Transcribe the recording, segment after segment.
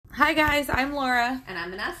Hi guys, I'm Laura. And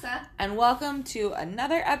I'm Vanessa. And welcome to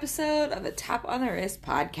another episode of the Tap on the Wrist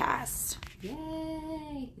podcast.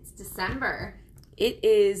 Yay! It's December. It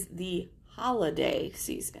is the holiday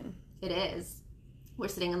season. It is. We're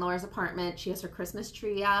sitting in Laura's apartment. She has her Christmas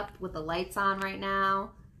tree up with the lights on right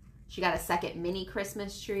now. She got a second mini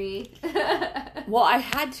Christmas tree. Well, I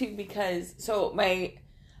had to because,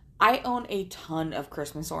 I own a ton of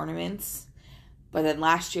Christmas ornaments. But then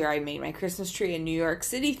last year I made my Christmas tree a New York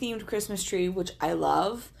City themed Christmas tree, which I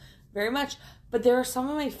love very much. But there are some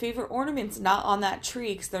of my favorite ornaments not on that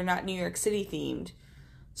tree because they're not New York City themed.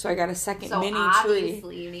 So I got a second mini tree.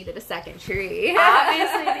 Obviously you needed a second tree.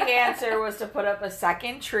 Obviously the answer was to put up a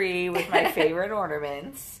second tree with my favorite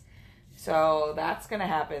ornaments. So that's going to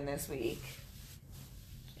happen this week.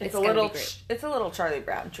 It's a little Charlie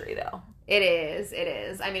Brown tree though. It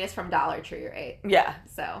is. I mean, it's from Dollar Tree, right? Yeah.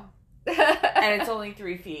 So... and it's only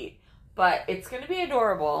 3 feet. But it's going to be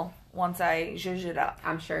adorable once I zhuzh it up.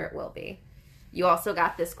 I'm sure it will be. You also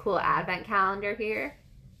got this cool advent calendar here.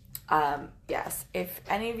 Yes. If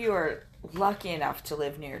any of you are lucky enough to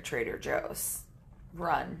live near Trader Joe's,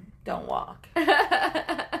 run, don't walk.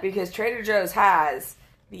 Because Trader Joe's has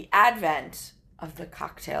the advent of the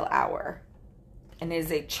cocktail hour. And it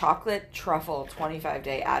is a chocolate truffle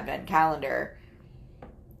 25-day advent calendar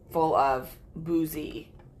full of boozy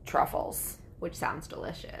truffles, which sounds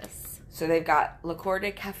delicious. So they've got liqueur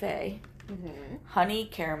de café, honey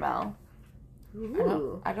caramel.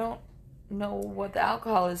 Ooh. I don't know what the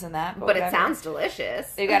alcohol is in that, but it sounds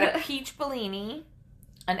delicious. They got a peach Bellini,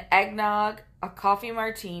 an eggnog, a coffee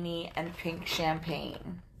martini, and pink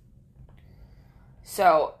champagne.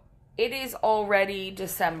 So it is already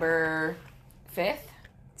December 5th.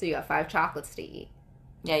 So you have 5 chocolates to eat.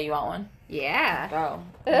 Yeah, you want one? Yeah. Go.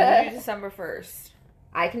 You do December 1st.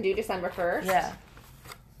 I can do December 1st? Yeah.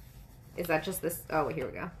 Is that just this? Oh, here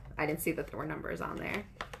we go. I didn't see that there were numbers on there.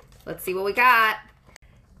 Let's see what we got.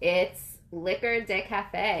 It's Liqueur de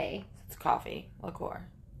Café. It's coffee. Liqueur.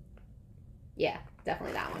 Yeah,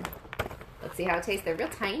 definitely that one. Let's see how it tastes. They're real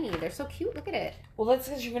tiny. They're so cute. Look at it. Well, that's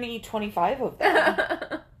because you're going to eat 25 of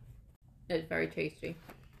them. It's very tasty.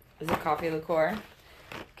 Is it coffee liqueur?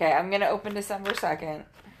 Okay, I'm going to open December 2nd.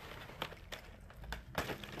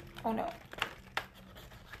 Oh, no.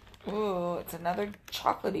 Ooh, it's another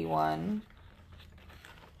chocolatey one.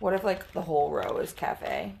 What if, the whole row is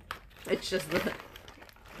cafe? It's just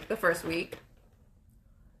the first week.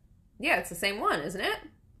 Yeah, it's the same one, isn't it?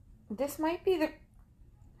 This might be the...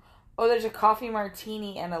 Oh, there's a coffee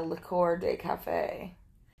martini and a liqueur de cafe.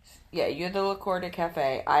 Yeah, you have the liqueur de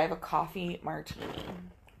cafe. I have a coffee martini.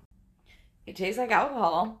 It tastes like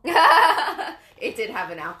alcohol. It did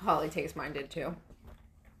have an alcoholic taste. Mine did, too.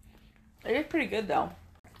 It is pretty good, though.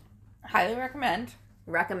 Highly recommend.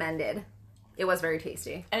 Recommended. It was very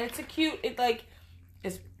tasty. And it's a cute,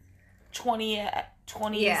 is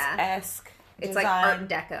 20s-esque It's design. like Art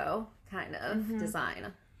Deco kind of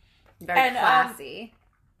design. Very classy.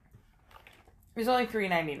 It's only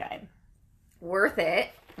 $3.99. Worth it.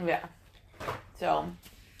 Yeah. So,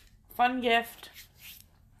 fun gift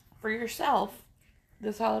for yourself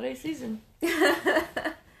this holiday season.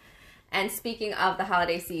 And speaking of the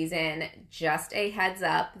holiday season, just a heads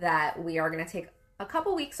up that we are going to take a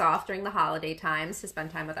couple weeks off during the holiday times to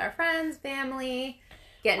spend time with our friends, family,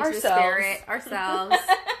 get into the spirit, ourselves,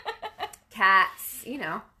 cats,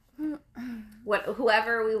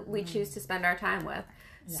 whoever we choose to spend our time with.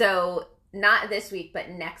 Yeah. So not this week, but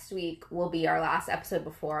next week will be our last episode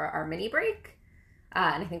before our mini break.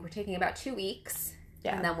 And I think we're taking about 2 weeks.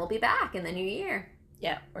 Yeah. And then we'll be back in the new year.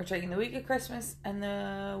 Yeah, we're taking the week of Christmas and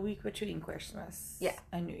the week between Christmas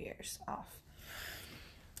and New Year's off.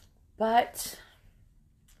 But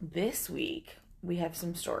this week, we have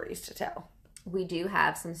some stories to tell. We do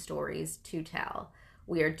have some stories to tell.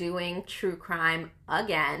 We are doing true crime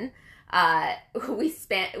again. We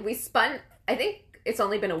spun, I think it's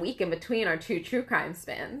only been a week in between our 2 true crime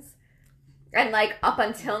spins. And up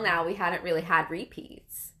until now, we hadn't really had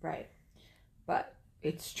repeats. Right. But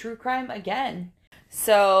it's true crime again.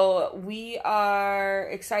 So we are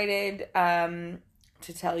excited to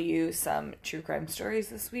tell you some true crime stories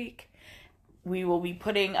this week. We will be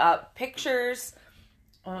putting up pictures,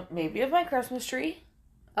 maybe of my Christmas tree.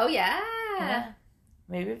 Oh, yeah.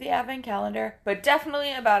 Maybe of the advent calendar, but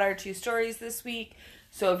definitely about our 2 stories this week.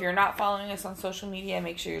 So if you're not following us on social media,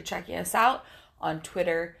 make sure you're checking us out on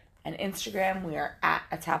Twitter and Instagram. We are at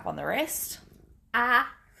A Tap on the Wrist. And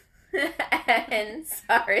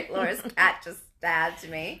sorry, Laura's cat just stabbed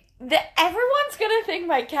me. Everyone's gonna think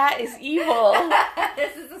my cat is evil.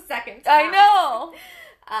 This is the second time. I know.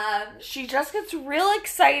 She just gets real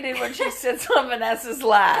excited when she sits on Vanessa's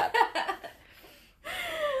lap.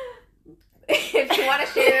 If you want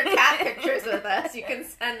to share your cat pictures with us, you can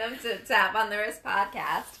send them to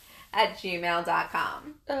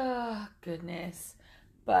taponthewristpodcast@gmail.com. Oh, goodness.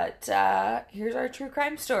 But here's our true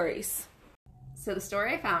crime stories. So the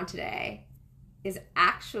story I found today is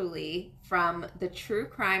actually from the true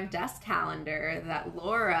crime desk calendar that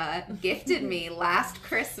Laura gifted me last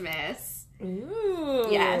Christmas. Ooh.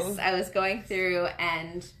 Yes, I was going through,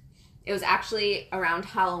 and it was actually around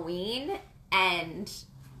Halloween, and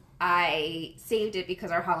I saved it because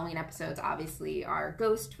our Halloween episodes obviously are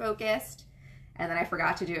ghost focused, and then I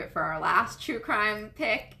forgot to do it for our last true crime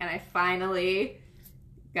pick, and I finally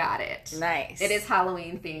got it. Nice. It is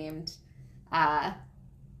Halloween themed,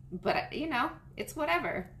 but you know, it's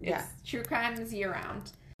whatever. Yeah. It's true crime is year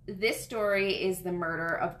round. This story is the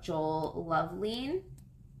murder of Joel Lovelien,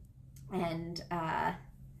 and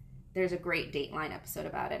there's a great Dateline episode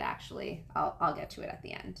about it, actually. I'll get to it at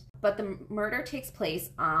the end. But the murder takes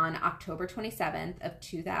place on October 27th of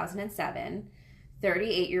 2007.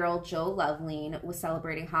 38-year-old Joel Lovelien was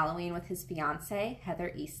celebrating Halloween with his fiancée,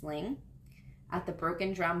 Heather Eastling, at the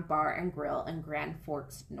Broken Drum Bar and Grill in Grand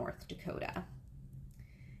Forks, North Dakota.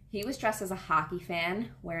 He was dressed as a hockey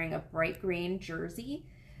fan, wearing a bright green jersey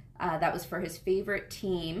that was for his favorite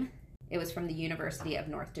team. It was from the University of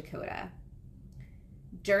North Dakota.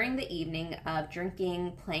 During the evening of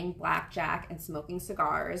drinking, playing blackjack, and smoking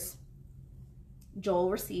cigars, Joel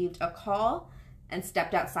received a call and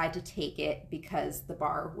stepped outside to take it because the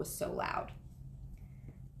bar was so loud.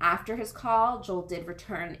 After his call, Joel did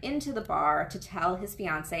return into the bar to tell his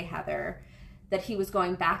fiancée, Heather, that he was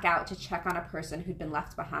going back out to check on a person who'd been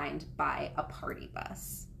left behind by a party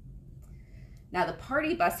bus. Now, the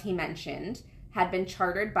party bus he mentioned had been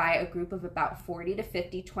chartered by a group of about 40 to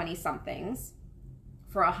 50 20-somethings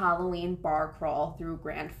for a Halloween bar crawl through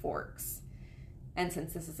Grand Forks. And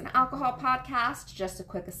since this is an alcohol podcast, just a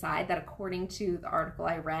quick aside that according to the article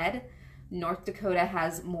I read, North Dakota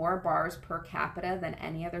has more bars per capita than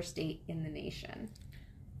any other state in the nation.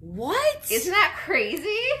 What? Isn't that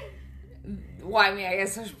crazy? Well, I mean, I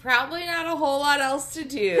guess there's probably not a whole lot else to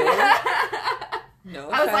do. No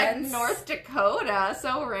offense. I was like, North Dakota,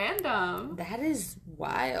 so random. That is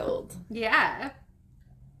wild. Yeah.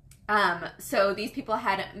 So these people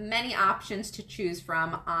had many options to choose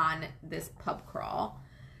from on this pub crawl.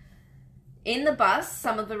 In the bus,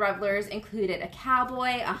 some of the revelers included a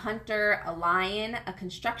cowboy, a hunter, a lion, a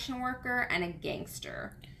construction worker, and a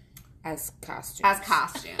gangster. As costumes. No,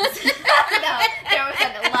 there was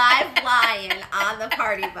a live lion on the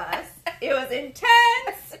party bus. It was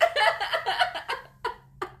intense.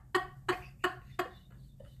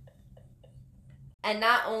 And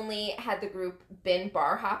not only had the group been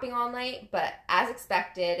bar hopping all night, but as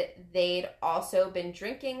expected, they'd also been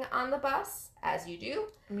drinking on the bus, as you do.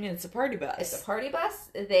 I mean, it's a party bus. It's a party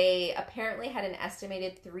bus. They apparently had an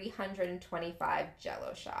estimated 325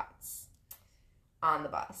 Jell-O shots on the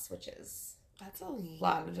bus, which is... That's a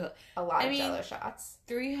lot of Jell-O. A lot of Jell-O shots.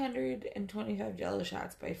 325 Jell-O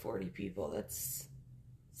shots by 40 people. That's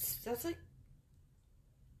like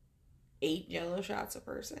 8 Jell-O shots a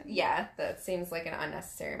person. Yeah, that seems like an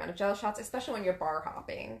unnecessary amount of Jell-O shots, especially when you're bar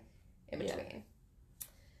hopping in between. Yeah.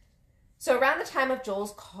 So around the time of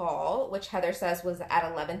Joel's call, which Heather says was at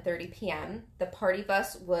 11:30 p.m., the party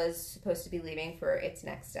bus was supposed to be leaving for its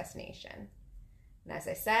next destination. And as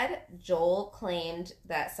I said, Joel claimed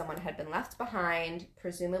that someone had been left behind,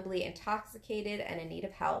 presumably intoxicated and in need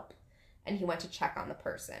of help, and he went to check on the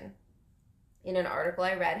person. In an article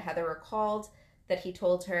I read, Heather recalled that he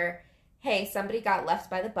told her, "Hey, somebody got left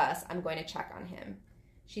by the bus. I'm going to check on him."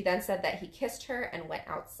 She then said that he kissed her and went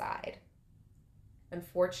outside.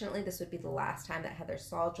 Unfortunately, this would be the last time that Heather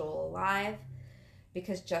saw Joel alive,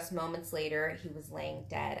 because just moments later, he was laying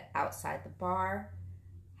dead outside the bar,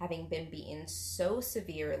 having been beaten so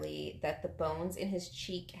severely that the bones in his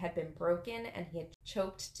cheek had been broken and he had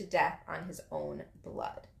choked to death on his own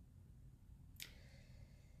blood.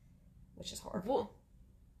 Which is horrible.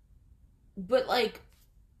 But, like,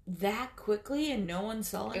 that quickly and no one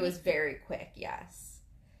saw it? It was very quick, yes.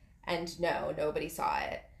 And no, nobody saw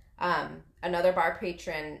it. Another bar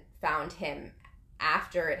patron found him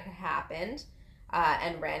after it had happened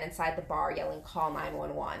and ran inside the bar yelling, "Call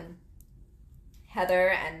 911." Heather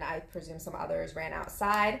and I presume some others ran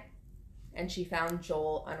outside, and she found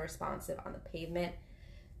Joel unresponsive on the pavement,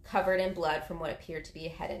 covered in blood from what appeared to be a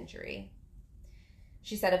head injury.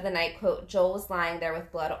 She said of the night, quote, "Joel was lying there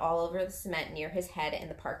with blood all over the cement near his head in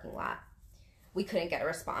the parking lot. We couldn't get a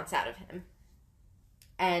response out of him."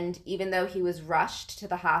 And even though he was rushed to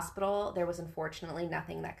the hospital, there was unfortunately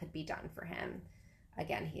nothing that could be done for him.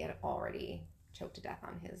 Again, he had already choked to death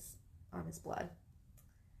on his blood.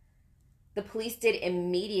 The police did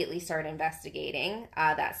immediately start investigating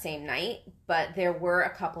that same night, but there were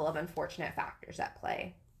a couple of unfortunate factors at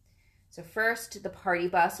play. So first, the party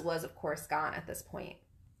bus was, of course, gone at this point,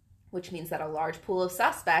 which means that a large pool of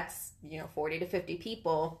suspects, 40 to 50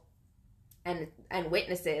 people, and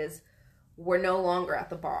witnesses were no longer at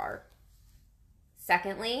the bar.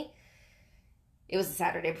 Secondly, it was a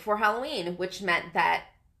Saturday before Halloween, which meant that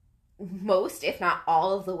most, if not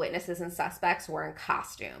all, of the witnesses and suspects were in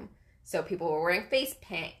costume. So people were wearing face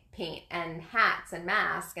paint and hats and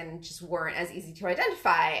masks and just weren't as easy to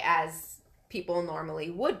identify as people normally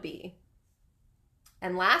would be.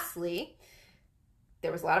 And lastly,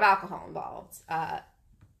 there was a lot of alcohol involved.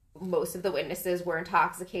 Most of the witnesses were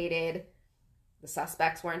intoxicated. The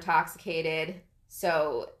suspects were intoxicated.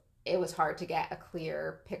 So it was hard to get a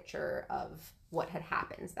clear picture of what had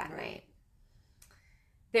happened that night.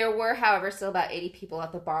 There were, however, still about 80 people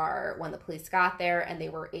at the bar when the police got there, and they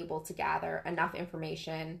were able to gather enough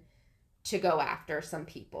information to go after some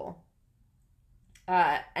people.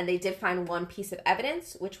 And they did find one piece of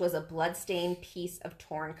evidence, which was a bloodstained piece of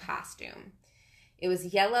torn costume. It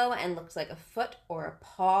was yellow and looked like a foot or a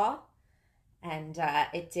paw, and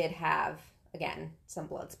it did have, again, some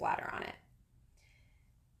blood splatter on it.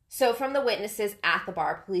 So from the witnesses at the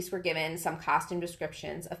bar, police were given some costume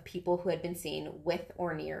descriptions of people who had been seen with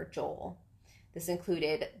or near Joel. This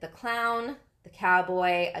included the clown, the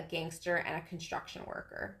cowboy, a gangster, and a construction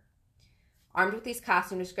worker. Armed with these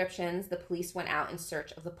costume descriptions, the police went out in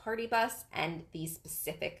search of the party bus and these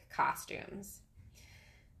specific costumes.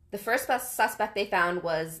 The first suspect they found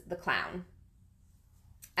was the clown.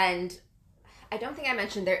 And I don't think I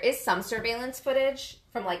mentioned there is some surveillance footage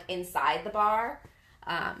from inside the bar.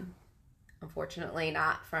 Unfortunately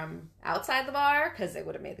not from outside the bar, because it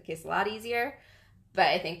would have made the case a lot easier. But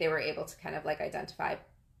I think they were able to kind of identify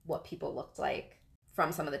what people looked like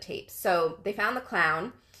from some of the tapes. So they found the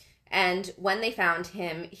clown, and when they found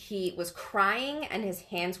him, he was crying and his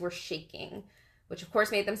hands were shaking, which of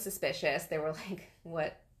course made them suspicious. They were like,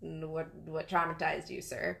 what traumatized you,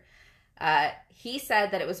 sir? He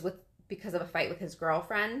said that it was because of a fight with his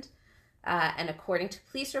girlfriend. And according to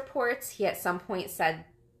police reports, he at some point said,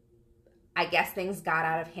 I guess things got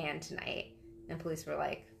out of hand tonight. And police were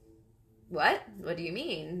like, what? What do you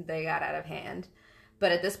mean they got out of hand?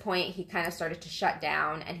 But at this point, he kind of started to shut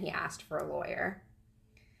down and he asked for a lawyer.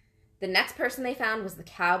 The next person they found was the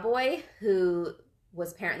cowboy, who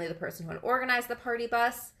was apparently the person who had organized the party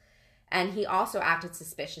bus. And he also acted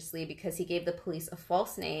suspiciously because he gave the police a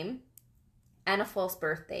false name and a false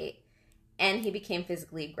birth date. And he became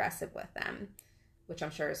physically aggressive with them, which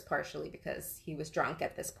I'm sure is partially because he was drunk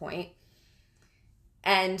at this point.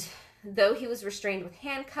 And though he was restrained with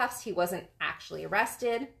handcuffs, he wasn't actually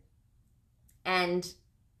arrested. And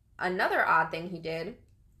another odd thing he did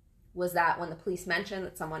was that when the police mentioned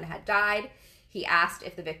that someone had died, he asked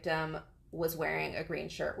if the victim was wearing a green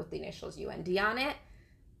shirt with the initials UND on it.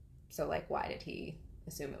 So, why did he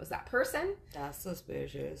assume it was that person? That's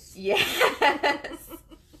suspicious. Yes.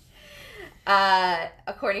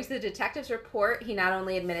 According to the detective's report, he not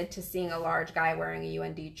only admitted to seeing a large guy wearing a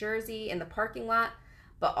UND jersey in the parking lot,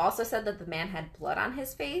 but also said that the man had blood on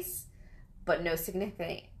his face, but no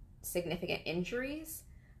significant injuries.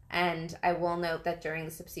 And I will note that during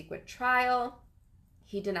the subsequent trial,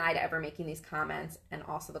 he denied ever making these comments, and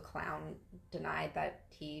also the clown denied that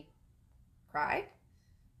he cried.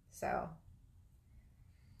 So,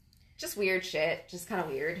 just weird shit. Just kind of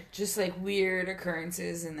weird. Just weird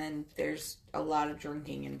occurrences, and then there's a lot of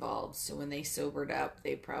drinking involved. So when they sobered up,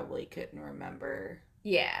 they probably couldn't remember.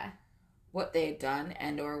 Yeah. What they had done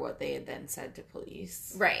and or what they had then said to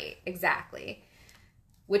police. Right, exactly.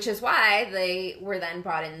 Which is why they were then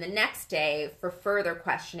brought in the next day for further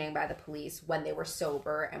questioning by the police when they were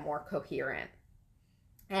sober and more coherent.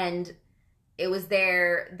 And it was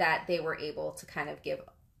there that they were able to kind of give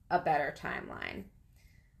a better timeline.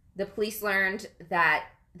 The police learned that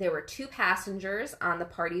there were 2 passengers on the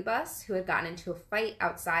party bus who had gotten into a fight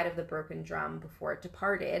outside of the Broken Drum before it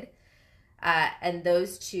departed. And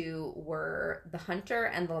those 2 were the hunter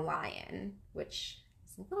and the lion, which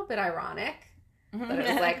is a little bit ironic. But it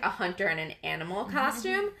was a hunter in an animal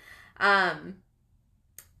costume.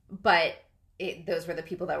 But those were the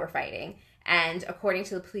people that were fighting. And according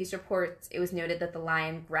to the police reports, it was noted that the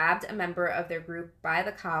lion grabbed a member of their group by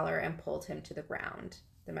the collar and pulled him to the ground,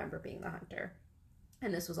 the member being the hunter.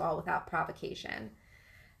 And this was all without provocation.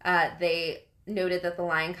 They noted that the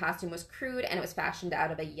lion costume was crude and it was fashioned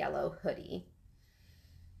out of a yellow hoodie.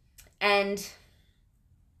 And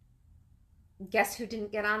guess who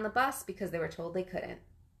didn't get on the bus because they were told they couldn't?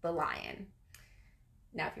 The lion.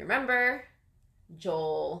 Now, if you remember,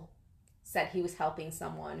 Joel said he was helping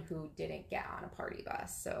someone who didn't get on a party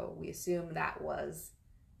bus. So we assume that was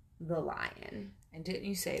the lion. And didn't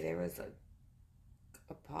you say there was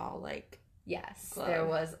a paw, like... Yes, glove? There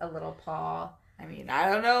was a little paw. I mean, I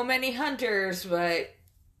don't know many hunters, but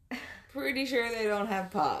pretty sure they don't have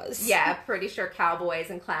paws. Yeah, pretty sure cowboys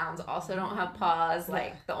and clowns also don't have paws.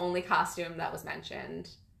 Like, the only costume that was mentioned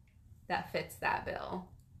that fits that bill.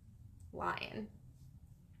 Lion.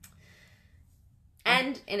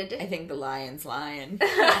 And in addition... I think the lion's lying.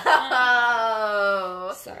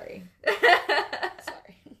 Oh. Sorry.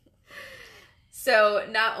 So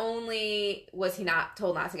not only was he not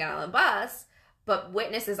told not to get on the bus, but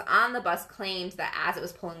witnesses on the bus claimed that as it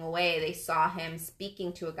was pulling away, they saw him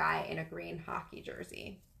speaking to a guy in a green hockey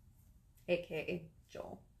jersey, aka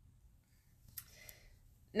Joel.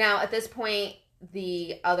 Now, at this point,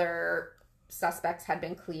 the other suspects had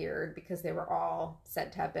been cleared because they were all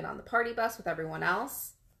said to have been on the party bus with everyone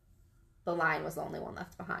else. The lion was the only one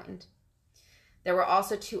left behind. There were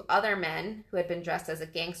also 2 other men who had been dressed as a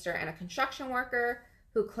gangster and a construction worker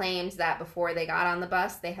who claimed that before they got on the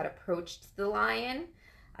bus, they had approached the lion,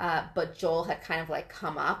 but Joel had kind of like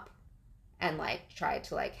come up and like tried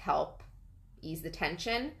to like help ease the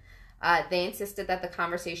tension. They insisted that the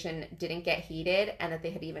conversation didn't get heated and that they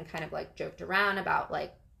had even kind of like joked around about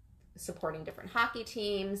like supporting different hockey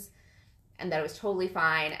teams and that it was totally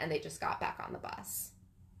fine and they just got back on the bus.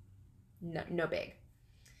 No big.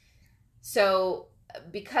 So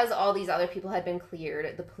because all these other people had been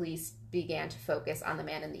cleared, the police began to focus on the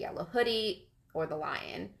man in the yellow hoodie, or the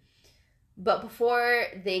lion. But before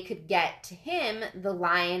they could get to him, the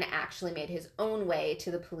lion actually made his own way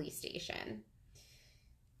to the police station.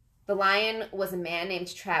 The lion was a man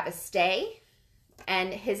named Travis Stay,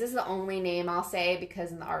 and his is the only name I'll say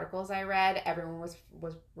because in the articles I read, everyone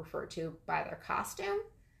was referred to by their costume.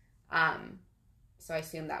 So I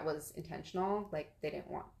assume that was intentional, like they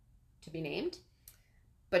didn't want to be named.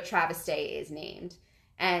 But Travis Stay is named.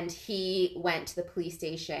 And he went to the police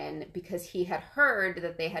station because he had heard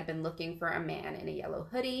that they had been looking for a man in a yellow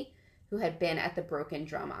hoodie who had been at the Broken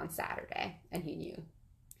Drum on Saturday. And he knew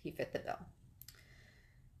he fit the bill.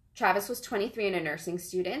 Travis was 23 and a nursing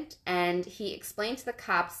student. And he explained to the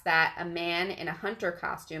cops that a man in a hunter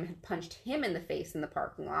costume had punched him in the face in the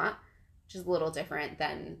parking lot, which is a little different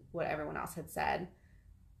than what everyone else had said,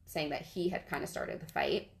 saying that he had kind of started the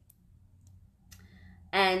fight.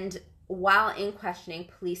 And while in questioning,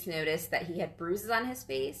 police noticed that he had bruises on his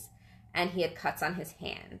face and he had cuts on his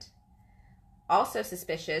hand. Also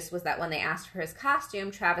suspicious was that when they asked for his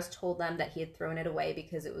costume, Travis told them that he had thrown it away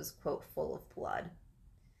because it was, quote, full of blood.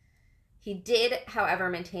 He did, however,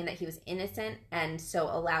 maintain that he was innocent and so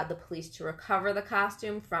allowed the police to recover the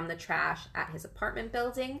costume from the trash at his apartment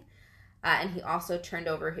building. And he also turned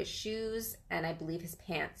over his shoes and I believe his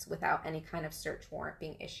pants without any kind of search warrant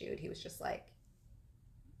being issued. He was just like,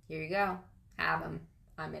 here you go. Have him.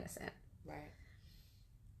 I'm innocent. Right.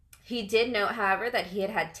 He did note, however, that he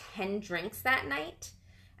had 10 drinks that night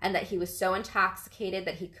and that he was so intoxicated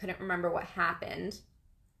that he couldn't remember what happened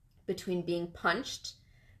between being punched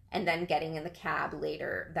and then getting in the cab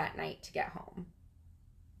later that night to get home.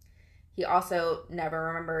 He also never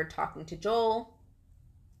remembered talking to Joel,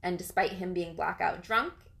 and despite him being blackout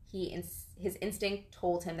drunk, his instinct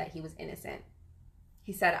told him that he was innocent.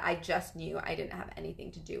 He said, I just knew I didn't have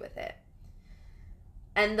anything to do with it.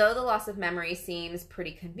 And though the loss of memory seems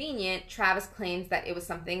pretty convenient, Travis claims that it was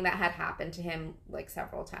something that had happened to him like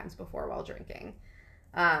several times before while drinking.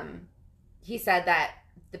 He said that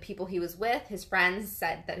the people he was with, his friends,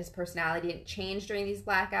 said that his personality didn't change during these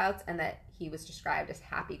blackouts and that he was described as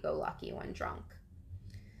happy-go-lucky when drunk.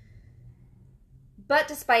 But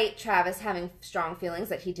despite Travis having strong feelings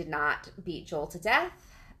that he did not beat Joel to death,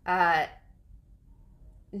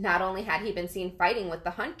 not only had he been seen fighting with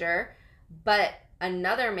the hunter, but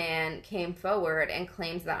another man came forward and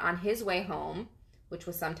claimed that on his way home, which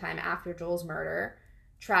was sometime after Joel's murder,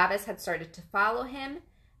 Travis had started to follow him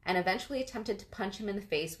and eventually attempted to punch him in the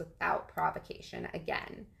face without provocation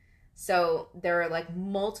again. So there are like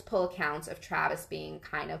multiple accounts of Travis being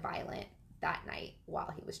kind of violent that night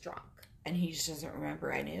while he was drunk. And he just doesn't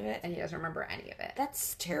remember any of it? And he doesn't remember any of it.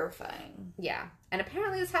 That's terrifying. Yeah. And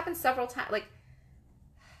apparently this happened several times. Like,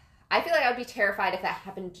 I feel like I would be terrified if that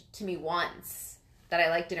happened to me once, that I,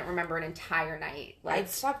 like, didn't remember an entire night. Like, I'd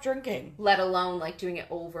stop drinking. Let alone, like, doing it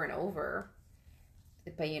over and over.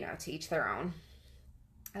 But, you know, to each their own.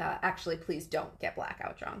 Actually, please don't get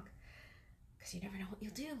blackout drunk. Because you never know what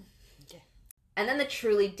you'll do. Yeah. And then the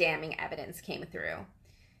truly damning evidence came through.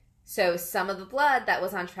 So some of the blood that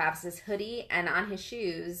was on Travis's hoodie and on his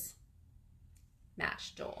shoes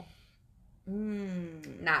matched Joel.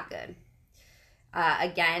 Not good.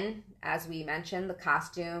 Again, as we mentioned, the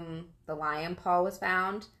costume, the lion paw was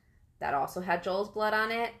found. That also had Joel's blood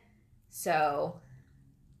on it. So,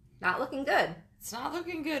 not looking good. It's not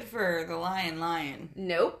looking good for the lion.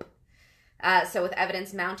 Nope. So with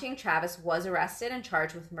evidence mounting, Travis was arrested and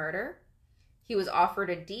charged with murder. He was offered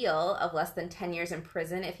a deal of less than 10 years in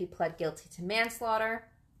prison if he pled guilty to manslaughter,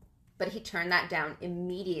 but he turned that down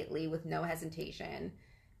immediately with no hesitation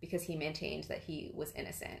because he maintained that he was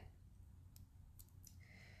innocent.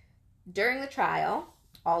 During the trial,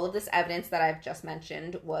 all of this evidence that I've just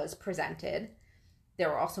mentioned was presented. There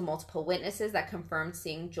were also multiple witnesses that confirmed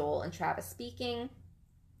seeing Joel and Travis speaking.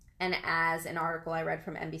 And as an article I read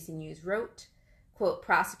from NBC News wrote, quote,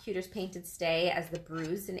 prosecutors painted Stay as the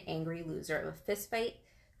bruised and angry loser of a fistfight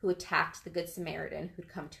who attacked the Good Samaritan who'd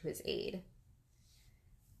come to his aid.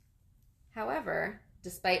 However,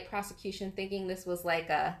 despite prosecution thinking this was like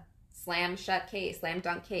a slam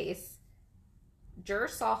dunk case,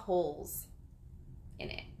 jurors saw holes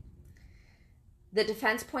in it. The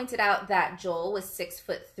defense pointed out that Joel was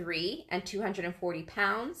 6'3" and 240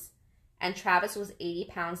 pounds, and Travis was 80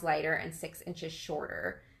 pounds lighter and 6 inches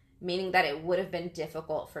shorter, meaning that it would have been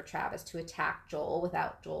difficult for Travis to attack Joel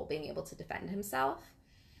without Joel being able to defend himself.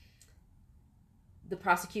 The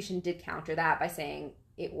prosecution did counter that by saying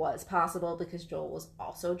it was possible because Joel was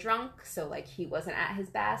also drunk, so like he wasn't at his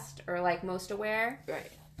best or like most aware.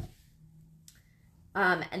 Right.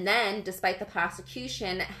 And then, despite the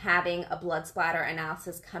prosecution having a blood splatter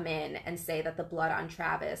analysis come in and say that the blood on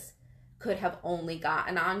Travis could have only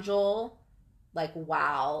gotten on Joel, could have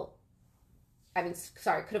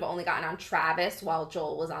only gotten on Travis while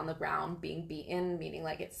Joel was on the ground being beaten, meaning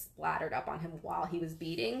like it splattered up on him while he was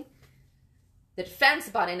beating. The defense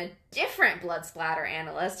brought in a different blood splatter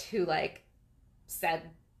analyst who said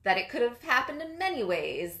that it could have happened in many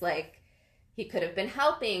ways. Like, he could have been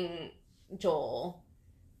helping Joel,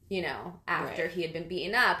 after he had been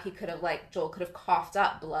beaten up. He could have, Joel could have coughed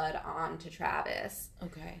up blood onto Travis.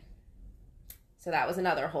 Okay. So that was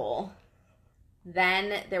another hole.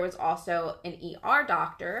 Then there was also an ER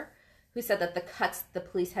doctor who said that the cuts the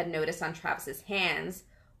police had noticed on Travis's hands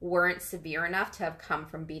weren't severe enough to have come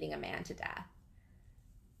from beating a man to death.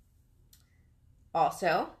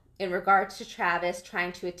 Also, in regards to Travis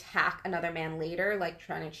trying to attack another man later,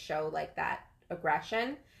 trying to show that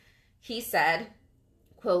aggression, he said,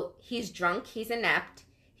 quote, he's drunk, he's inept,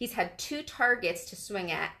 he's had 2 targets to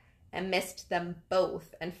swing at and missed them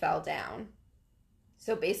both and fell down.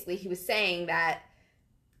 So basically he was saying that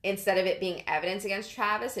instead of it being evidence against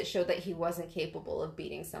Travis, it showed that he wasn't capable of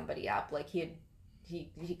beating somebody up. He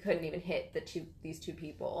couldn't even hit these two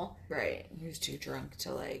people. Right. He was too drunk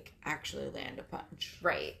to actually land a punch.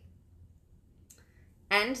 Right.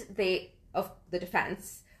 And the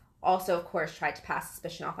defense also, of course, tried to pass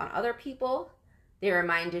suspicion off on other people. They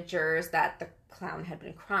reminded jurors that the clown had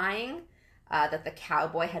been crying, that the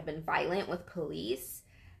cowboy had been violent with police,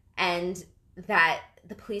 and that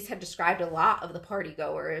the police had described a lot of the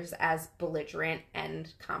partygoers as belligerent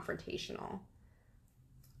and confrontational.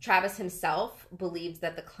 Travis himself believes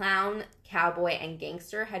that the clown, cowboy, and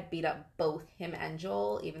gangster had beat up both him and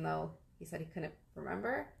Joel, even though he said he couldn't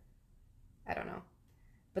remember. I don't know.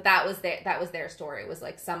 But that was their story. It was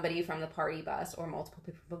somebody from the party bus or multiple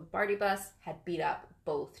people from the party bus had beat up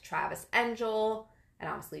both Travis and Joel, and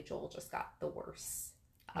obviously Joel just got the worst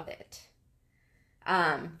of it.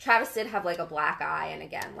 Travis did have a black eye and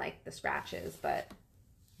again the scratches, but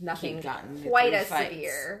nothing quite as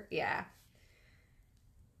severe. Yeah.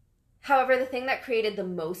 However, the thing that created the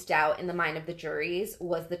most doubt in the mind of the juries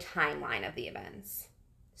was the timeline of the events.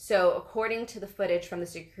 So according to the footage from the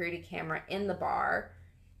security camera in the bar,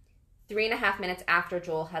 3.5 minutes after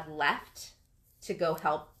Joel had left to go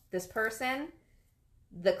help this person,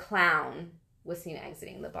 the clown was seen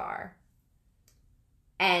exiting the bar.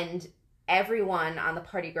 And everyone on the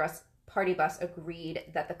party bus agreed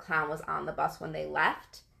that the clown was on the bus when they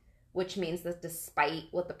left, which means that despite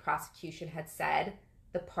what the prosecution had said,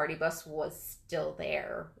 the party bus was still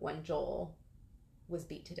there when Joel was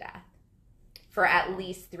beat to death for at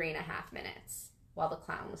least 3.5 minutes while the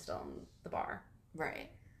clown was still in the bar. Right.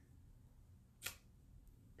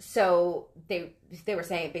 So they were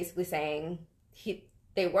basically saying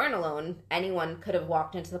they weren't alone. Anyone could have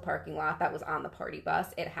walked into the parking lot that was on the party bus.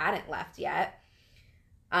 It hadn't left yet.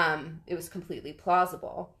 It was completely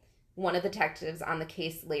plausible. One of the detectives on the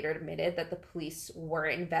case later admitted that the police were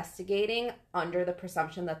investigating under the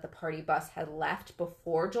presumption that the party bus had left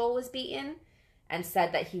before Joel was beaten, and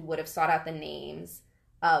said that he would have sought out the names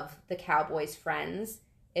of the cowboy's friends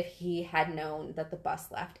if he had known that the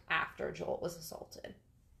bus left after Joel was assaulted.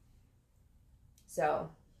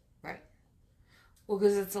 So. Right. Well,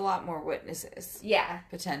 because it's a lot more witnesses. Yeah.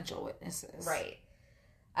 Potential witnesses. Right.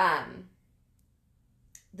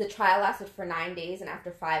 The trial lasted for 9 days, and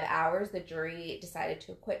after 5 hours, the jury decided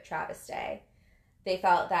to acquit Travis Day. They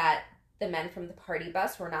felt that the men from the party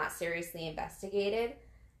bus were not seriously investigated.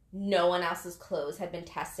 No one else's clothes had been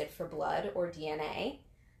tested for blood or DNA.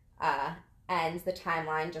 And the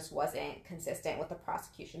timeline just wasn't consistent with the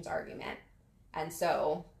prosecution's argument. And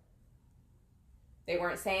so they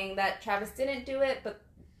weren't saying that Travis didn't do it, but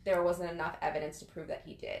there wasn't enough evidence to prove that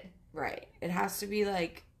he did. Right. It has to be,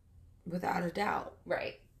 like, without a doubt.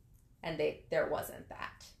 Right. And there wasn't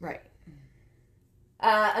that. Right.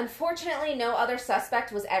 Unfortunately, no other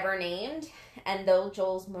suspect was ever named, and though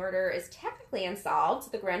Joel's murder is technically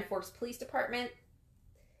unsolved, the Grand Forks Police Department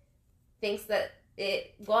thinks that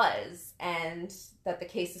it was, and that the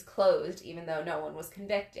case is closed, even though no one was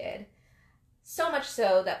convicted. So much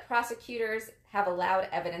so that prosecutors have allowed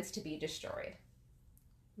evidence to be destroyed.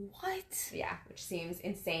 What? Yeah, which seems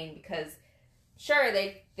insane because, sure,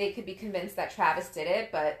 they could be convinced that Travis did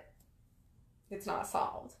it, but it's not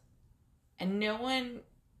solved. And no one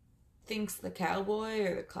thinks the cowboy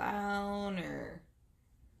or the clown or...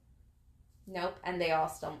 Nope, and they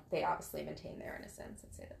obviously maintain their innocence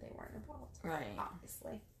and say that they weren't involved. Right.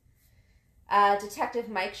 Obviously. Detective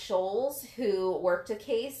Mike Scholes, who worked a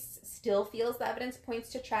case, still feels the evidence points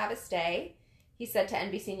to Travis Day. He said to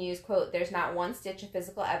NBC News, quote, "There's not one stitch of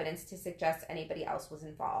physical evidence to suggest anybody else was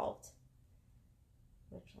involved."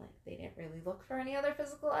 Which, like, they didn't really look for any other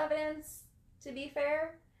physical evidence, to be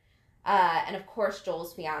fair. And of course,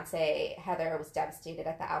 Joel's fiance, Heather, was devastated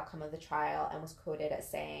at the outcome of the trial and was quoted as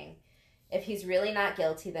saying, "If he's really not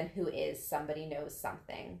guilty, then who is? Somebody knows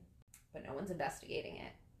something." But no one's investigating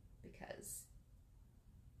it because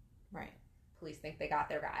right, police think they got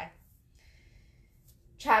their guy.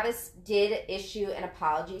 Travis did issue an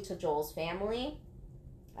apology to Joel's family,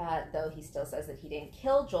 though he still says that he didn't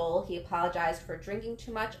kill Joel. He apologized for drinking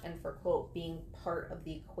too much and for, quote, being part of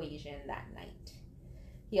the equation that night.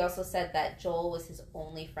 He also said that Joel was his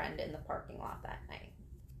only friend in the parking lot that night.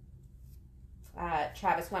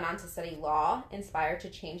 Travis went on to study law, inspired to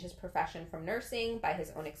change his profession from nursing by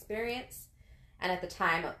his own experience. And at the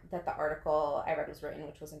time that the article I read was written,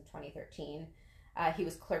 which was in 2013, he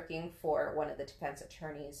was clerking for one of the defense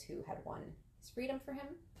attorneys who had won his freedom for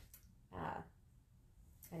him.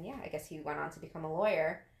 And yeah, I guess he went on to become a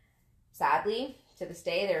lawyer. Sadly, to this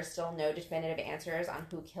day, there are still no definitive answers on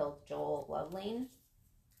who killed Joel Lovelien.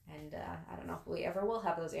 And I don't know if we ever will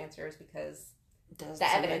have those answers because the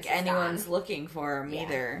evidence like anyone's looking for him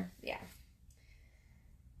either. Yeah.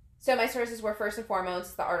 So my sources were first and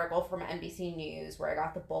foremost the article from NBC News where I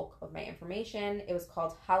got the bulk of my information. It was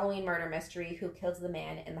called Halloween Murder Mystery, Who Killed the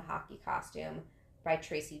Man in the Hockey Costume by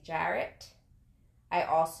Tracy Jarrett. I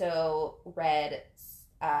also read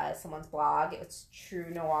someone's blog. It's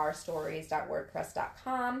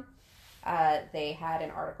truenoirstories.wordpress.com. They had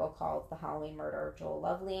an article called The Halloween Murder of Joel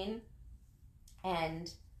Lovelien.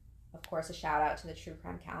 And, of course, a shout out to the true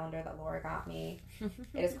crime calendar that Laura got me.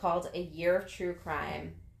 It is called A Year of True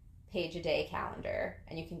Crime Page a Day Calendar.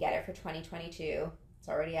 And you can get it for 2022. It's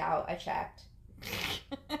already out. I checked.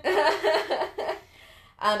 And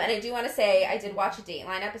I do want to say, I did watch a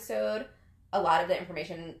Dateline episode. A lot of the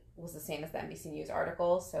information was the same as the NBC News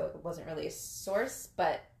article, so it wasn't really a source,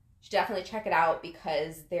 but you should definitely check it out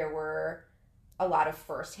because there were a lot of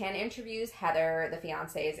first-hand interviews. Heather, the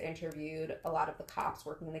fiance, is interviewed. A lot of the cops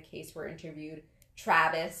working the case were interviewed.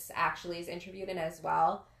 Travis actually is interviewed in it as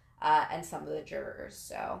well, and some of the jurors.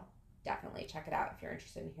 So definitely check it out if you're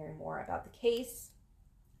interested in hearing more about the case.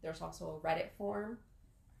 There's also a Reddit forum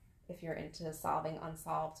if you're into solving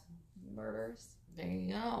unsolved murders. There you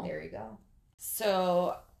go. There you go.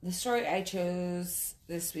 So the story I chose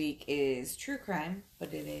this week is true crime,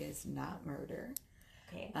 but it is not murder.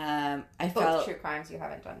 Okay. Both true crimes, you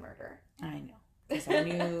haven't done murder. I know, because I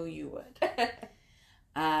knew you would.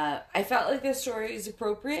 I felt like this story is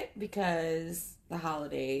appropriate because the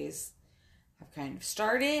holidays have kind of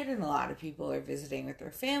started and a lot of people are visiting with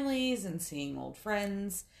their families and seeing old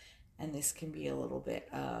friends, and this can be a little bit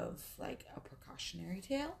of like a precautionary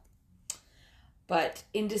tale. But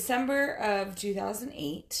in December of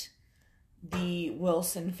 2008, the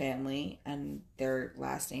Wilson family, and their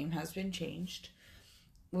last name has been changed,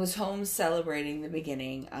 was home celebrating the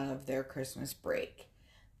beginning of their Christmas break.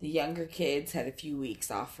 The younger kids had a few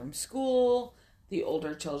weeks off from school, the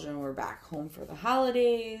older children were back home for the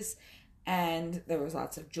holidays, and there was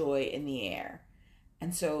lots of joy in the air.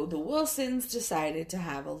 And so the Wilsons decided to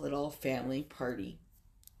have a little family party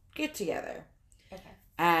get together. Okay.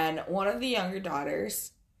 And one of the younger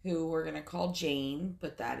daughters, who we're going to call Jane,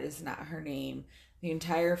 but that is not her name. The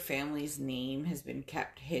entire family's name has been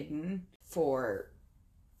kept hidden for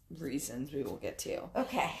reasons we will get to.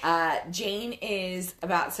 Okay. Jane is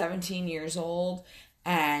about 17 years old,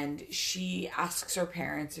 and she asks her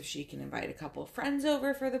parents if she can invite a couple of friends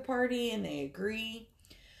over for the party, and they agree.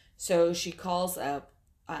 So she calls up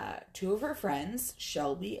two of her friends,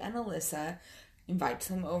 Shelby and Alyssa, invites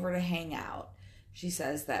them over to hang out. She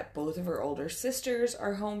says that both of her older sisters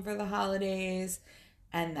are home for the holidays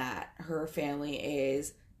and that her family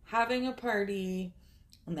is having a party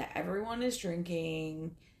and that everyone is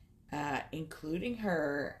drinking, including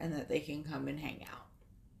her, and that they can come and hang out.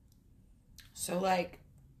 So, like,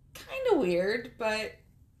 kind of weird, but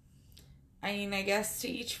I mean, I guess to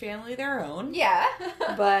each family their own. Yeah.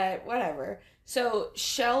 But whatever. So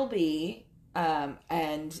Shelby,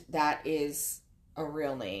 and that is a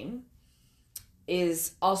real name,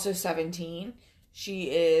 is also 17. She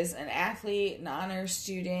is an athlete, an honors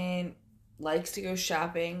student, likes to go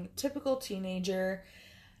shopping, typical teenager.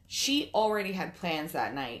 She already had plans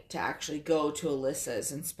that night to actually go to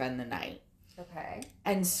Alyssa's and spend the night. Okay.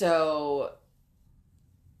 And so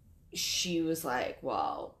she was like,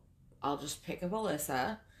 well, I'll just pick up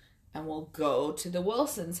Alyssa and we'll go to the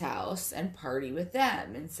Wilsons' house and party with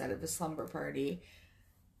them instead of a slumber party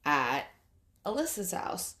at Alyssa's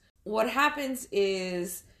house. What happens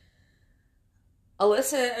is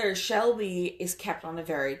Alyssa, or Shelby, is kept on a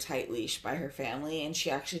very tight leash by her family, and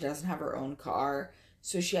she actually doesn't have her own car,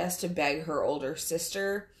 so she has to beg her older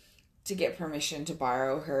sister to get permission to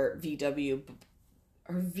borrow her VW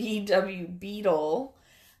Beetle,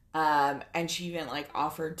 and she even like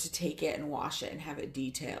offered to take it and wash it and have it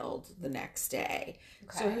detailed the next day.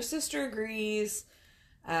 Okay. So her sister agrees.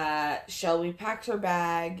 Shelby packs her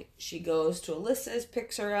bag. She goes to Alyssa's,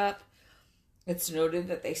 picks her up. It's noted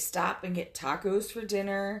that they stop and get tacos for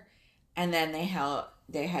dinner, and then they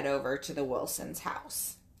head over to the Wilsons'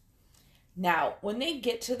 house. Now, when they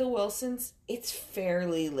get to the Wilsons', it's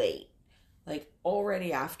fairly late, like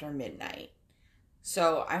already after midnight.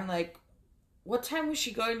 So I'm like, what time was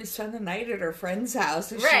she going to spend the night at her friend's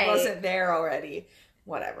house if she wasn't there already?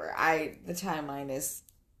 Whatever. The timeline is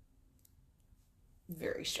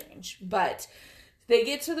very strange. But they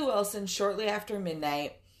get to the Wilsons shortly after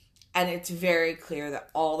midnight, and it's very clear that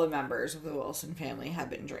all the members of the Wilson family have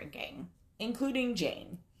been drinking, including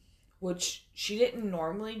Jane, which she didn't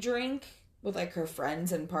normally drink with like her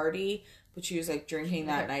friends and party, but she was like drinking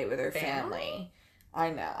that night with her family.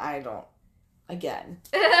 I know. I don't. Again,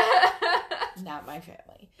 not my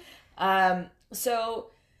family.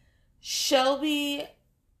 So Shelby,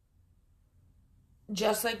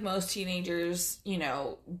 just like most teenagers,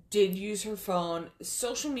 did use her phone.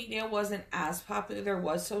 Social media wasn't as popular. There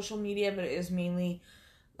was social media, but it was mainly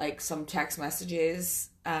like some text messages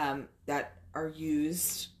that are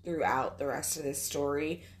used throughout the rest of this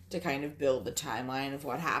story to kind of build the timeline of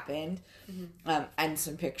what happened, and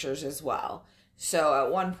some pictures as well. So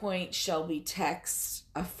at one point, Shelby texts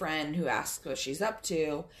a friend who asks what she's up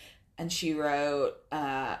to, and she wrote,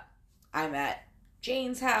 I'm at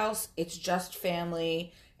Jane's house. It's just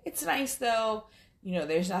family. It's nice, though.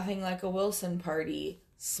 There's nothing like a Wilson party.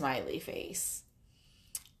 Smiley face.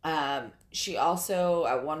 She also,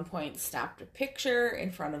 at one point, snapped a picture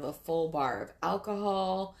in front of a full bar of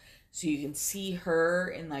alcohol, so you can see her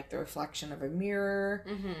in, like, the reflection of a mirror.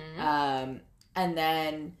 Mm-hmm. And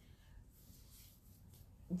then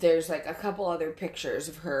there's, like, a couple other pictures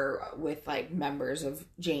of her with, like, members of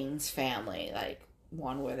Jane's family. Like,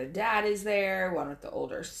 one where the dad is there, one with the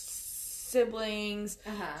older siblings.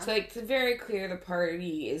 Uh-huh. So, like, it's very clear the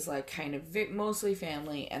party is, like, kind of mostly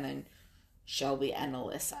family, and then Shelby and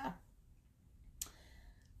Alyssa.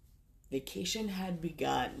 Vacation had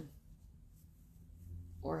begun.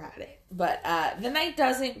 Or had it. But the night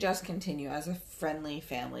doesn't just continue as a friendly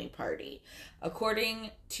family party.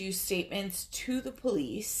 According to statements to the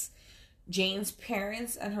police, Jane's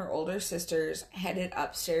parents and her older sisters headed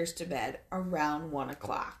upstairs to bed around 1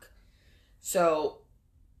 o'clock. So,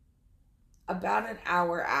 about an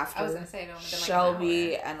hour after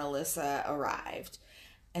Shelby and Alyssa arrived.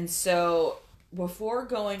 And so, before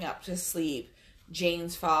going up to sleep,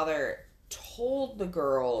 Jane's father told the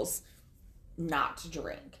girls not to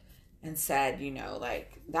drink and said,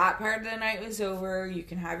 like, that part of the night was over. You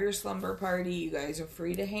can have your slumber party. You guys are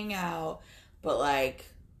free to hang out. But, like,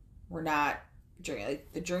 we're not drinking.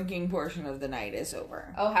 Like, the drinking portion of the night is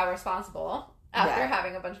over. Oh, how responsible. After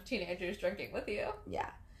having a bunch of teenagers drinking with you. Yeah.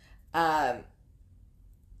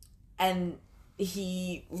 And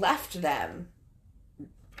he left them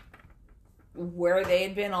where they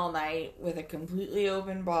had been all night with a completely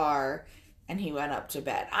open bar, and he went up to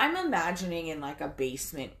bed. I'm imagining in like a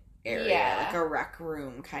basement area, like a rec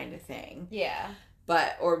room kind of thing. Yeah.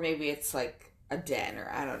 But, or maybe it's like a den,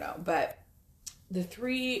 or I don't know. But the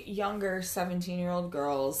 3 younger 17-year-old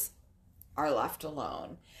girls are left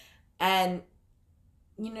alone. And,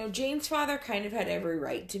 you know, Jane's father kind of had every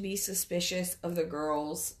right to be suspicious of the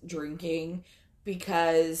girls drinking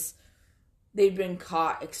because they'd been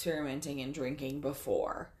caught experimenting and drinking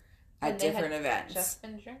before at different events. Just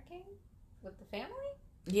been drinking with the family?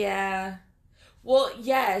 Yeah. Well,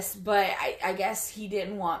 yes, but I guess he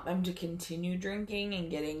didn't want them to continue drinking and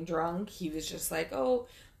getting drunk. He was just like, oh,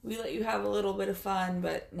 we let you have a little bit of fun,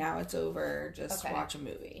 but now it's over. Just watch a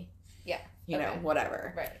movie. Yeah. You know,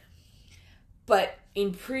 whatever. Right. But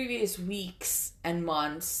in previous weeks and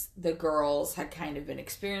months, the girls had kind of been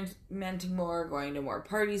experimenting more, going to more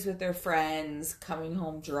parties with their friends, coming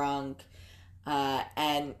home drunk.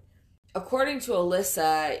 And according to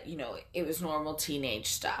Alyssa, you know, it was normal teenage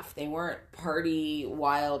stuff. They weren't party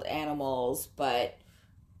wild animals, but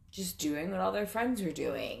just doing what all their friends were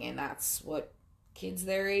doing. And that's what kids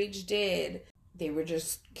their age did. They were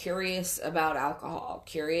just curious about alcohol,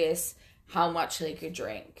 curious how much they could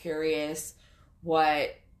drink, curious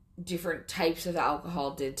what different types of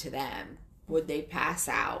alcohol did to them. Would they pass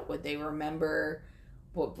out? Would they remember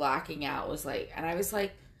what blacking out was like? And I was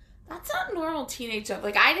like, that's not normal teenage stuff.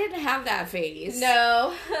 Like, I didn't have that phase.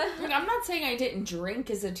 No. Like, I'm not saying I didn't drink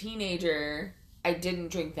as a teenager. I didn't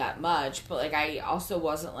drink that much. But, like, I also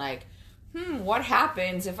wasn't like, what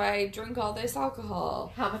happens if I drink all this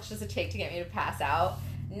alcohol? How much does it take to get me to pass out?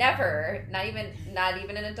 Never. Not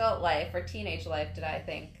even in adult life or teenage life did I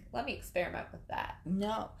think, let me experiment with that.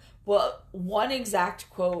 No. Well, one exact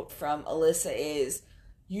quote from Alyssa is,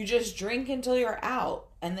 you just drink until you're out,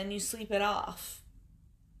 and then you sleep it off.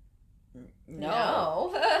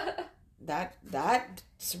 No.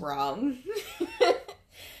 That's wrong.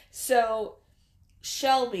 So,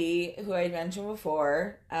 Shelby, who I mentioned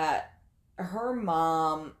before, her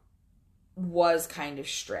mom was kind of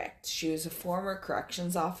strict. She was a former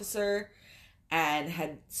corrections officer and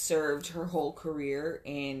had served her whole career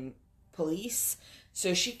in police.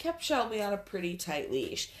 So she kept Shelby on a pretty tight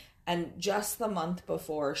leash. And just the month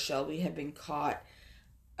before, Shelby had been caught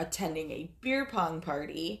attending a beer pong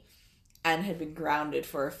party and had been grounded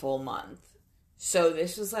for a full month. So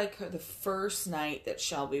this was like the first night that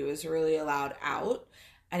Shelby was really allowed out.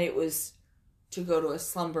 And it was to go to a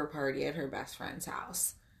slumber party at her best friend's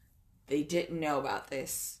house. They didn't know about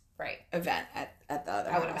this event at the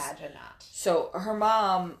other house. I would imagine not. So her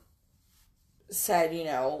mom said, you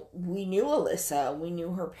know, we knew Alyssa, we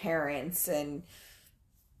knew her parents, and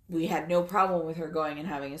we had no problem with her going and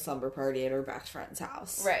having a slumber party at her best friend's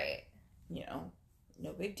house. Right. You know,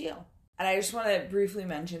 no big deal. And I just want to briefly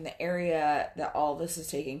mention the area that all this is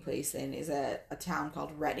taking place in is a town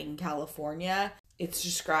called Redding, California. It's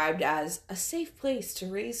described as a safe place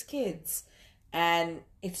to raise kids. And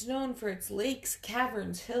it's known for its lakes,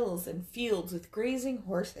 caverns, hills, and fields with grazing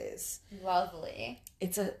horses. Lovely.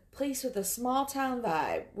 It's a place with a small town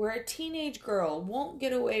vibe where a teenage girl won't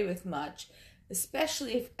get away with much,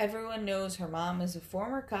 especially if everyone knows her mom is a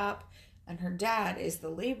former cop and her dad is the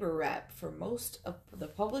labor rep for most of the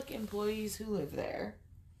public employees who live there.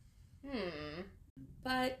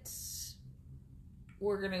 But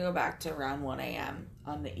we're going to go back to around 1 a.m.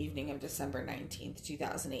 on the evening of December 19th,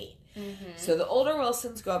 2008. So the older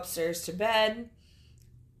Wilsons go upstairs to bed,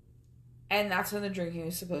 and that's when the drinking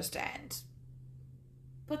was supposed to end.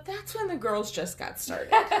 But that's when the girls just got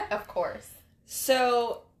started. Of course.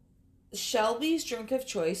 So Shelby's drink of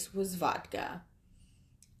choice was vodka,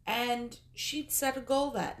 and she'd set a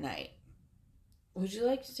goal that night. Would you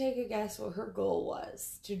like to take a guess what her goal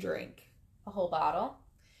was to drink? A whole bottle?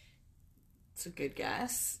 It's a good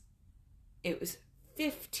guess. It was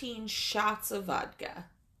 15 shots of vodka.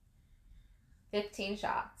 15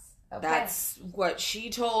 shots. Okay. That's what she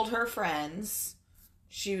told her friends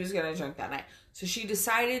she was going to drink that night. So she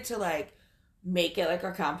decided to, like, make it like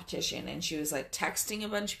a competition. And she was, like, texting a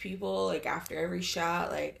bunch of people, like, after every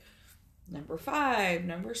shot, like, number 5,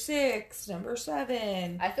 number 6, number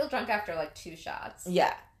 7. I feel drunk after, like, 2 shots.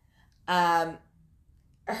 Yeah.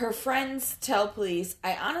 Her friends tell police,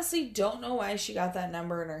 I honestly don't know why she got that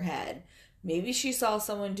number in her head. Maybe she saw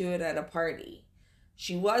someone do it at a party.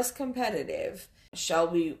 She was competitive.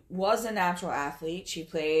 Shelby was a natural athlete. She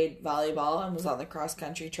played volleyball and was on the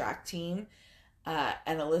cross-country track team.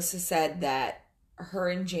 And Alyssa said that her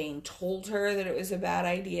and Jane told her that it was a bad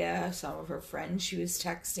idea. Some of her friends she was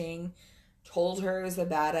texting told her it was a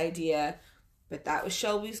bad idea. But that was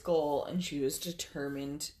Shelby's goal, and she was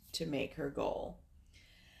determined to make her goal.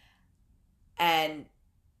 And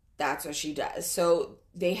that's what she does. So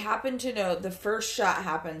they happen to know the first shot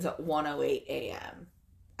happens at 1:08 a.m.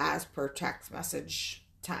 as per text message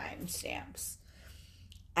time stamps.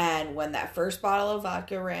 And when that first bottle of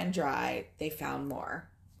vodka ran dry, they found more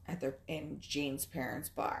in Jane's parents'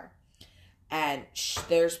 bar. And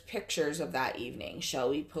there's pictures of that evening.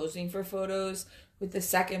 Shelby posing for photos with the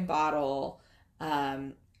second bottle.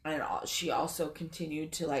 And she also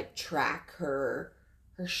continued to like track her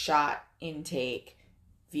shot intake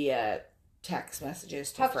via text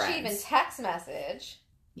messages to friends. How could she even text message?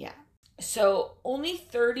 Yeah. So only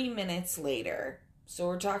 30 minutes later, so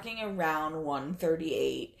we're talking around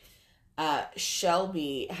 1:38,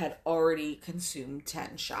 Shelby had already consumed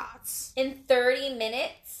 10 shots. In 30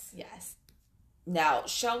 minutes? Yes. Now,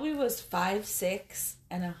 Shelby was 5'6"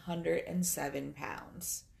 and 107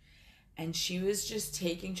 pounds. And she was just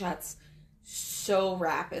taking shots so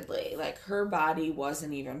rapidly. Like, her body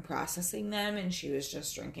wasn't even processing them, and she was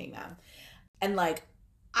just drinking them. And, like,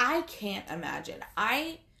 I can't imagine.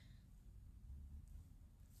 I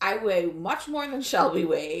weigh much more than Shelby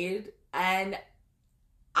weighed, and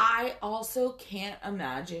I also can't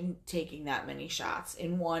imagine taking that many shots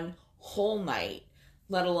in one whole night,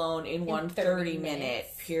 let alone in one 30-minute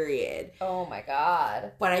period. Oh my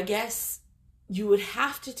God. But I guess you would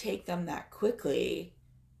have to take them that quickly,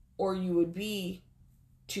 or you would be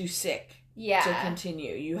too sick to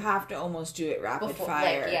continue. You have to almost do it rapid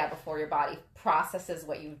fire. Before your body processes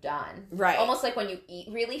what you've done. Right. Almost like when you eat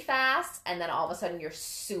really fast and then all of a sudden you're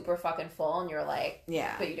super fucking full and you're like,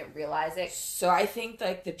 but you didn't realize it. So I think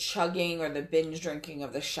like the chugging or the binge drinking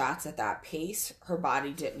of the shots at that pace, her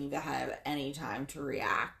body didn't even have any time to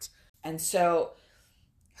react. And so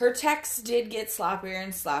her texts did get sloppier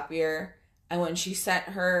and sloppier. And when she sent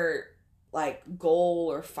her like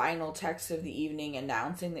goal or final text of the evening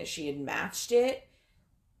announcing that she had matched it,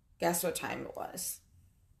 guess what time it was?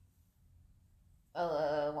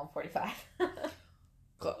 1:45.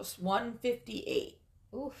 Close. 1:58.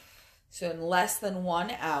 Oof. So in less than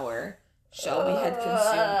 1 hour, Shelby had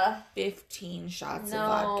consumed 15 shots of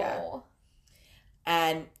vodka.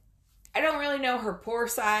 And I don't really know her pour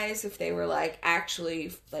size, if they were like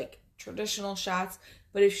actually like traditional shots,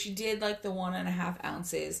 but if she did like the 1.5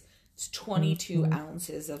 ounces, it's 22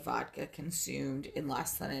 ounces of vodka consumed in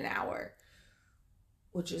less than an hour,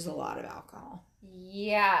 which is a lot of alcohol.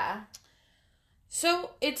 Yeah.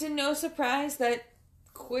 So it's no surprise that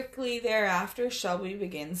quickly thereafter, Shelby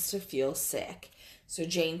begins to feel sick. So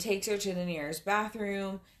Jane takes her to the nearest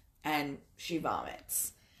bathroom and she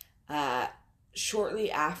vomits.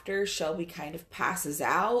 Shortly after, Shelby kind of passes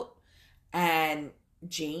out, and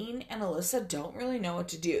Jane and Alyssa don't really know what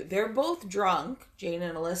to do. They're both drunk, Jane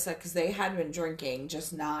and Alyssa, because they had been drinking,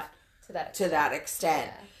 just not to that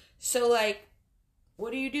extent. Yeah. So, like,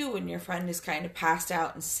 what do you do when your friend is kind of passed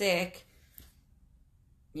out and sick?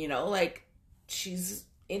 You know, like, she's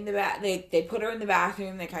in the they put her in the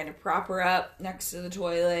bathroom, they kind of prop her up next to the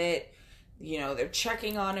toilet. You know, they're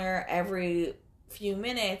checking on her every few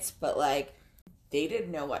minutes, but, like, they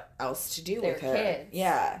didn't know what else to do with her. Kids.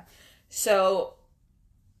 Yeah. So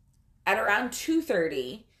at around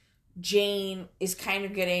 2:30, Jane is kind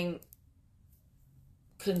of getting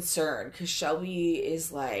concerned because Shelby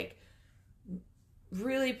is like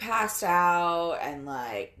really passed out and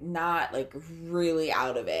like not like really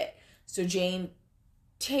out of it. So Jane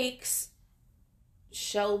takes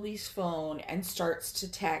Shelby's phone and starts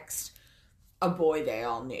to text a boy they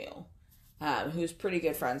all knew, who's pretty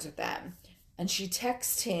good friends with them. And she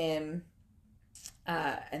texts him,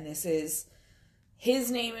 and his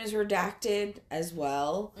name is redacted as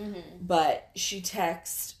well, but she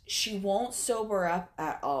texts, "She won't sober up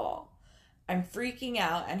at all. I'm freaking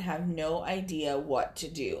out and have no idea what to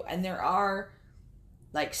do." And there are,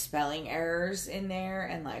 like, spelling errors in there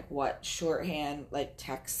and, like, what shorthand, like,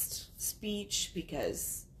 text speech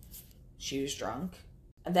because she was drunk.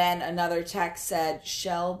 And then another text said,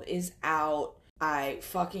 "Shelb is out. I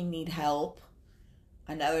fucking need help."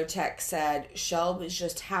 Another text said, "Shelb is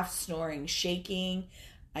just half snoring, shaking.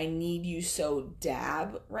 I need you so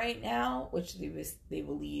dab right now," which they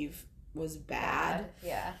believe was bad.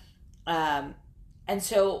 Yeah. And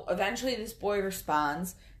so eventually this boy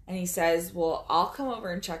responds and he says, "Well, I'll come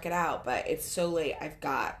over and check it out, but it's so late I've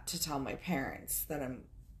got to tell my parents that I'm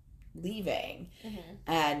leaving."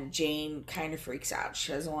 And Jane kind of freaks out.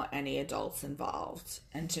 She doesn't want any adults involved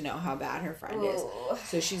and to know how bad her friend is.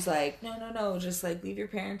 So she's like, no, just like leave your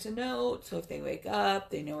parents a note so if they wake up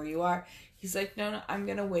they know where you are. He's like, no, I'm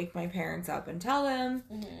gonna wake my parents up and tell them.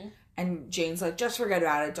 And Jane's like, just forget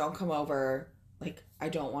about it, don't come over, like, I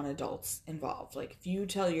don't want adults involved. Like, if you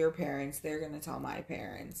tell your parents, they're going to tell my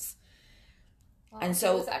parents. Well, and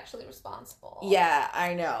so he was actually responsible. Yeah,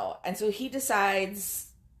 I know. And so he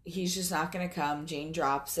decides he's just not going to come. Jane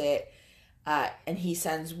drops it. And he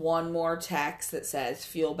sends one more text that says,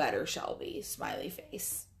 "Feel better, Shelby," smiley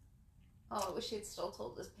face. Oh, I wish he had still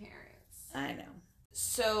told his parents. I know.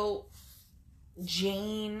 So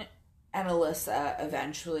Jane and Alyssa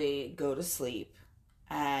eventually go to sleep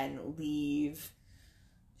and leave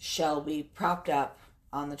Shelby propped up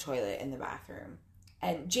on the toilet in the bathroom.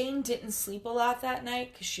 And Jane didn't sleep a lot that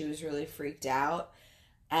night because she was really freaked out.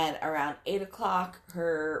 And around 8 o'clock,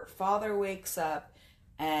 her father wakes up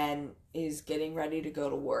and is getting ready to go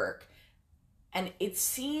to work. And it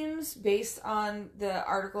seems, based on the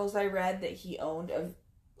articles I read, that he owned a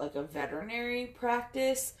veterinary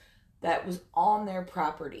practice that was on their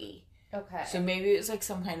property. Okay. So maybe it was like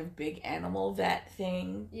some kind of big animal vet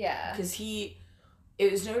thing. Yeah. Because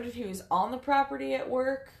it was noted he was on the property at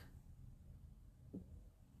work,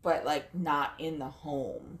 but like not in the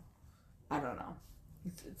home. I don't know.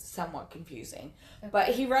 It's somewhat confusing. Okay. But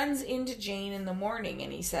he runs into Jane in the morning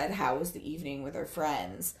and he said, "How was the evening with her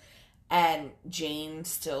friends?" And Jane,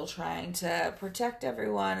 still trying to protect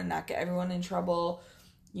everyone and not get everyone in trouble,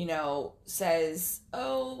 says,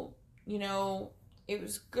 "Oh, it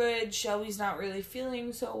was good. Shelby's not really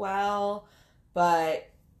feeling so well, but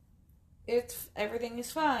everything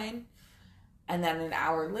is fine." And then an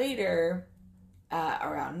hour later,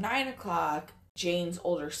 around 9 o'clock, Jane's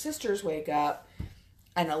older sisters wake up,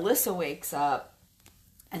 and Alyssa wakes up,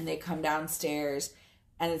 and they come downstairs,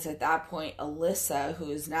 and it's at that point Alyssa,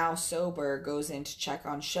 who is now sober, goes in to check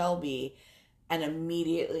on Shelby, and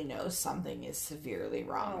immediately knows something is severely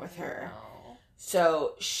wrong with her. No.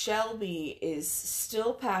 So Shelby is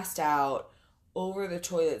still passed out over the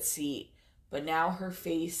toilet seat, but now her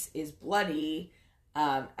face is bloody,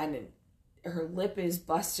 and her lip is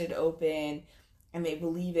busted open, and they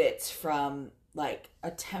believe it's from like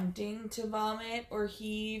attempting to vomit or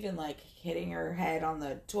heave and like hitting her head on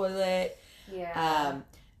the toilet. Yeah.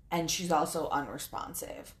 And she's also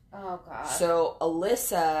unresponsive. Oh God. So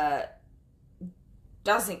Alyssa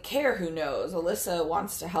doesn't care who knows. Alyssa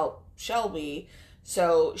wants to help Shelby,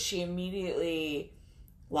 so she immediately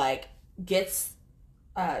gets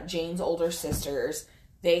Jane's older sisters.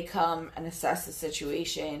 They come and assess the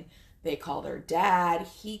situation. They call their dad.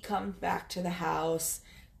 He comes back to the house.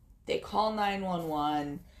 They call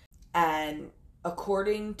 911, and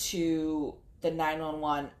according to the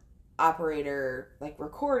 911 operator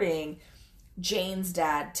recording, Jane's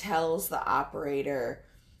dad tells the operator,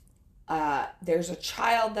 "There's a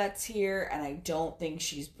child that's here and I don't think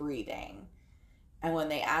she's breathing." And when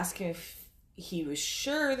they asked him if he was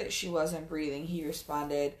sure that she wasn't breathing, he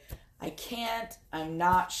responded, I'm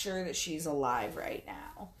not sure that she's alive right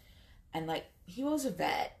now." And he was a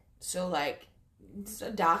vet, so he's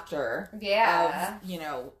a doctor. Yeah.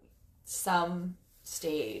 Of, some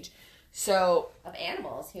stage. So. Of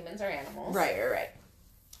animals. Humans are animals. Right.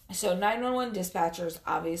 So 911 dispatchers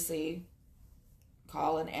obviously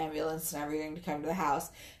call an ambulance and everything to come to the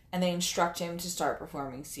house, and they instruct him to start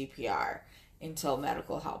performing CPR until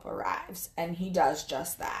medical help arrives. And he does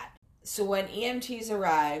just that. So when EMTs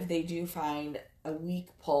arrive, they do find a weak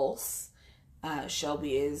pulse.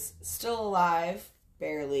 Shelby is still alive,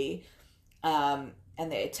 barely.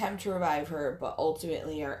 And they attempt to revive her, but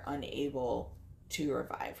ultimately are unable to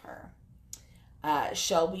revive her.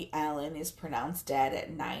 Shelby Allen is pronounced dead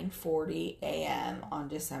at 9:40 a.m. on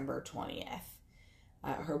December 20th.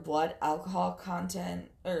 Her blood alcohol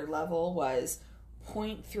content or level was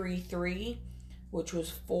 0.33, which was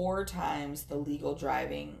 4 times the legal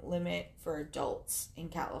driving limit for adults in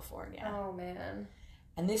California. Oh, man.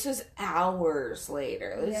 And this was hours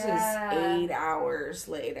later. This is 8 hours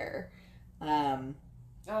later. Oh,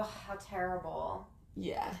 how terrible.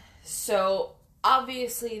 Yeah. So,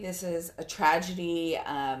 obviously, this is a tragedy,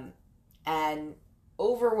 and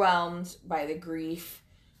overwhelmed by the grief,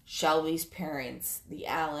 Shelby's parents, the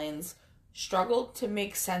Allens, struggled to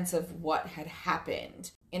make sense of what had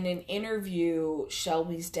happened. In an interview,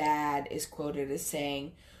 Shelby's dad is quoted as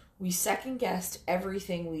saying, "We second-guessed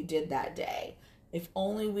everything we did that day. If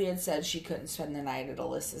only we had said she couldn't spend the night at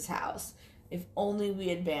Alyssa's house. If only we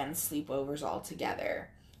had banned sleepovers altogether.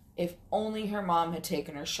 If only her mom had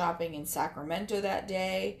taken her shopping in Sacramento that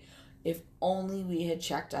day. If only we had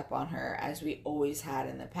checked up on her as we always had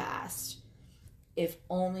in the past. If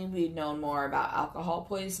only we'd known more about alcohol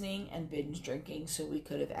poisoning and binge drinking so we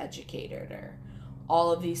could have educated her.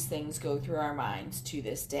 All of these things go through our minds to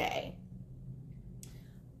this day."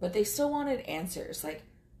 But they still wanted answers,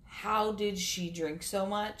 how did she drink so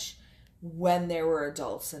much? when there were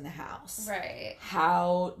adults in the house. Right.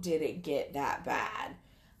 How did it get that bad?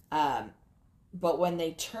 But when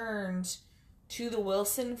they turned to the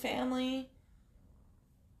Wilson family,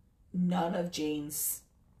 none of Jane's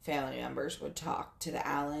family members would talk to the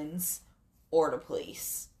Allens or to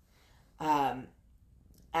police. And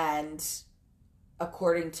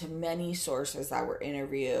according to many sources that were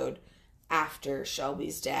interviewed after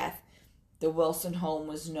Shelby's death, the Wilson home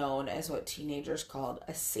was known as what teenagers called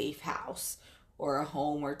a safe house, or a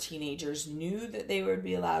home where teenagers knew that they would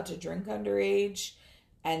be allowed to drink underage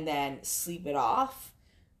and then sleep it off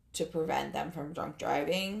to prevent them from drunk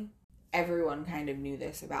driving. Everyone kind of knew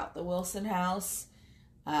this about the Wilson house,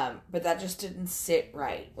 but that just didn't sit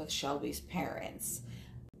right with Shelby's parents.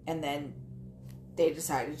 And then they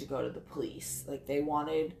decided to go to the police. Like, they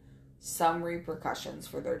wanted some repercussions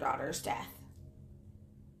for their daughter's death.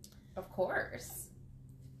 Of course.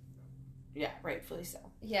 Yeah, rightfully so.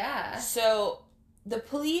 Yeah. So, the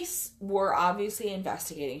police were obviously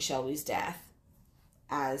investigating Shelby's death,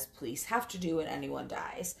 as police have to do when anyone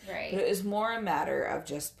dies. Right. But it was more a matter of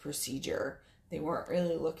just procedure. They weren't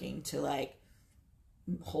really looking to, like,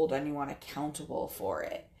 hold anyone accountable for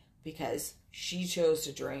it. Because she chose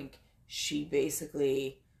to drink. She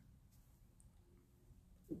basically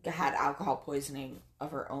had alcohol poisoning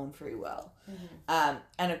of her own free will. Mm-hmm.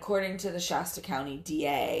 And according to the Shasta County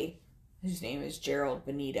DA, whose name is Gerald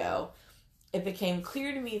Benito, it became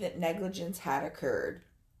clear to me that negligence had occurred.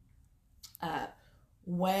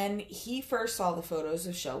 When he first saw the photos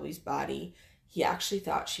of Shelby's body, he actually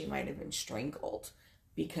thought she might have been strangled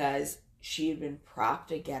because she had been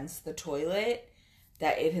propped against the toilet,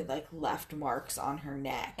 that it had, like, left marks on her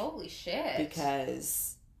neck. Holy shit.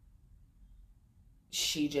 Because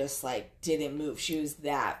she just, like, didn't move. She was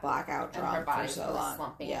that blackout drunk and her body for so was long.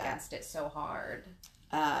 slumping against it so hard.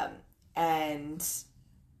 And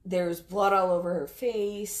there was blood all over her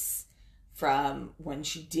face from when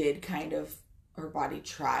she did kind of, her body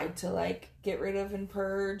tried to, like, get rid of and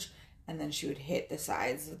purge, and then she would hit the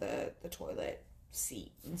sides of the toilet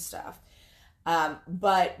seat and stuff.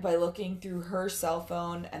 But by looking through her cell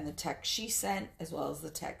phone and the text she sent, as well as the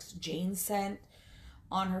text Jane sent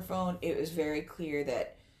on her phone, it was very clear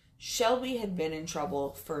that Shelby had been in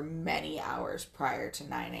trouble for many hours prior to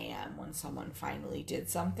 9 a.m. when someone finally did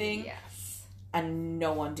something. Yes. And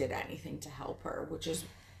no one did anything to help her, which is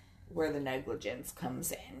where the negligence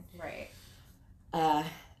comes in. Right.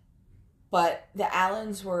 But the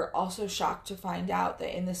Allens were also shocked to find out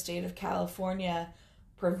that in the state of California,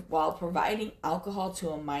 while providing alcohol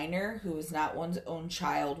to a minor who was not one's own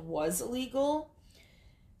child was illegal,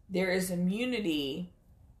 there is immunity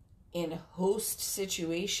in host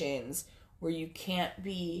situations where you can't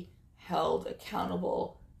be held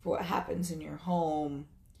accountable for what happens in your home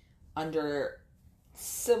under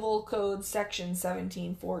Civil Code Section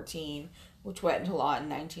 1714, which went into law in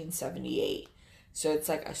 1978. So it's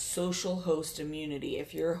like a social host immunity.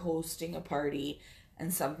 If you're hosting a party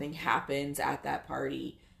and something happens at that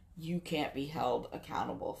party, you can't be held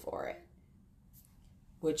accountable for it.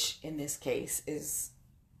 Which, in this case, is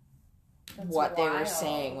what they were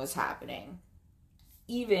saying was happening.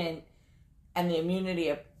 And the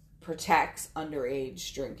immunity protects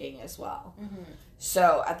underage drinking as well. Mm-hmm.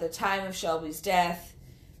 So, at the time of Shelby's death,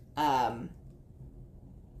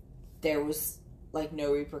 there was, like,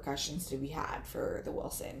 no repercussions to be had for the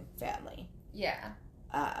Wilson family. Yeah.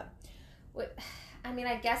 I mean,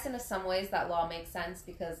 I guess in some ways that law makes sense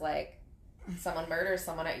because, like, someone murders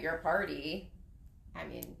someone at your party. I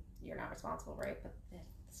mean, you're not responsible, right? But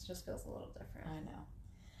this just feels a little different. I know.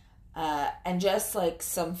 And just, like,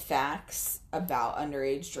 some facts about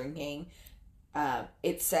underage drinking.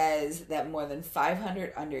 It says that more than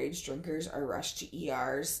 500 underage drinkers are rushed to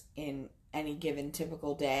ERs in any given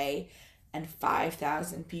typical day, and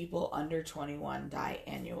 5,000 people under 21 die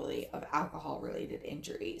annually of alcohol-related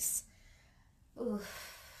injuries.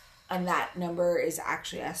 Oof. And that number is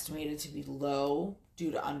actually estimated to be low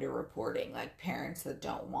due to underreporting, like parents that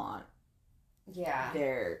don't want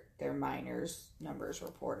their minors' numbers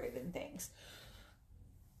reported and things.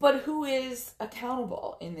 But who is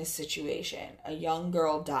accountable in this situation? A young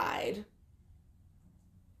girl died,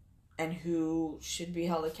 and who should be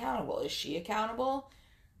held accountable? Is she accountable?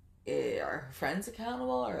 Are her friends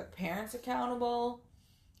accountable? Are her parents accountable?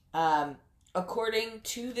 According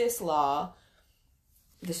to this law,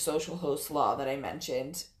 the social host law that I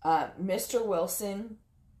mentioned, Mr. Wilson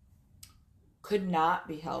could not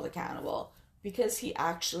be held accountable because he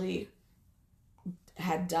actually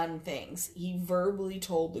had done things. He verbally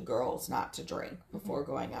told the girls not to drink before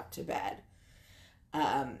going up to bed.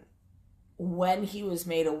 When he was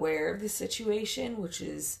made aware of the situation, which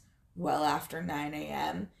is well after 9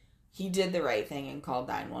 a.m., he did the right thing and called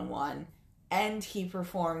 911, and he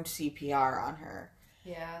performed CPR on her.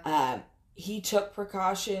 Yeah. He took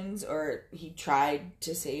precautions, or he tried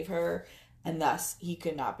to save her, and thus he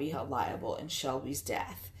could not be held liable in Shelby's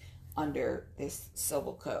death under this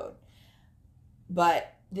civil code.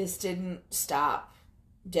 But this didn't stop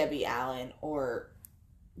Debbie Allen or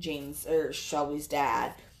Shelby's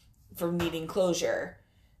dad from needing closure.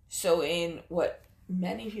 So in what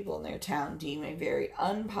many people in their town deem a very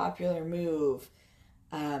unpopular move,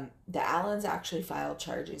 the Allens actually filed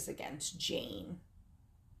charges against Jane,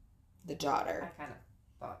 the daughter. I kind of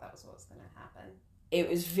thought that was what was going to happen. It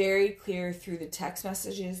was very clear through the text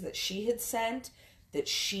messages that she had sent that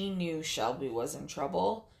she knew Shelby was in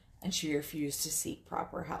trouble, and she refused to seek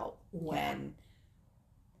proper help. When,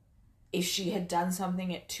 if she had done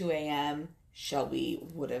something at 2 a.m., Shelby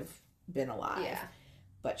would have been alive. Yeah.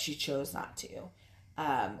 But she chose not to.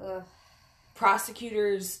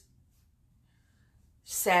 Prosecutors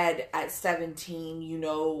said at 17, you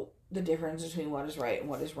know the difference between what is right and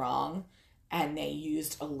what is wrong. And they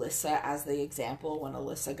used Alyssa as the example. When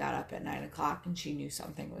Alyssa got up at 9 o'clock and she knew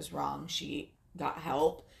something was wrong, she got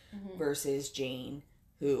help, versus Jane,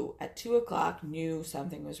 who at 2 o'clock knew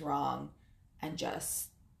something was wrong and just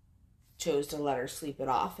chose to let her sleep it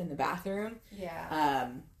off in the bathroom. Yeah.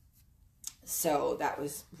 So that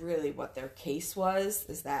was really what their case was,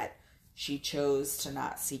 is that she chose to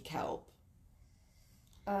not seek help.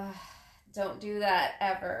 Don't do that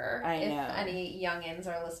ever. I know. If any youngins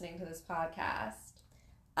are listening to this podcast.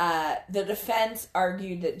 The defense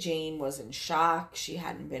argued that Jane was in shock. She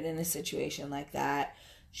hadn't been in a situation like that.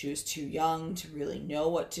 She was too young to really know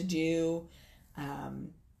what to do.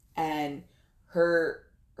 And her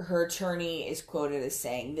attorney is quoted as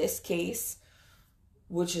saying, "This case,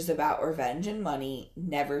 which is about revenge and money,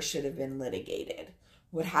 never should have been litigated.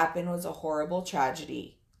 What happened was a horrible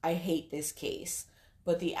tragedy. I hate this case.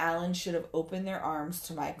 But the Allens should have opened their arms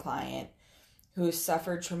to my client, who has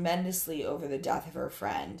suffered tremendously over the death of her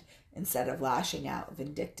friend, instead of lashing out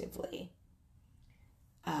vindictively."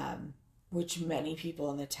 Which many people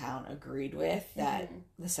in the town agreed with, that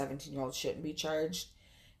the 17-year-old shouldn't be charged.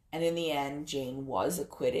 And in the end, Jane was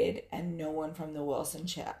acquitted, and no one from the Wilson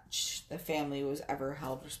the family was ever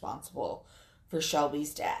held responsible for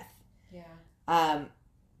Shelby's death. Yeah.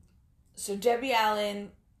 So Debbie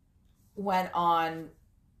Allen went on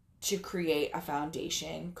to create a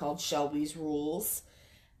foundation called Shelby's Rules,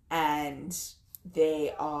 and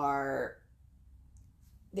they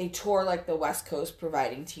tour like the West Coast,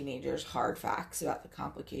 providing teenagers hard facts about the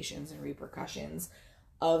complications and repercussions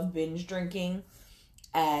of binge drinking.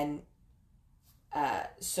 And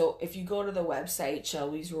so if you go to the website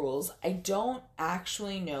Shelby's Rules, I don't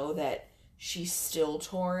actually know that she's still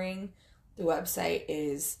touring. The website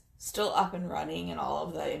is still up and running and all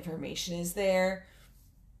of the information is there,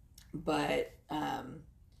 but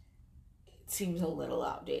it seems a little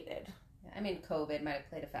outdated. I mean, COVID might have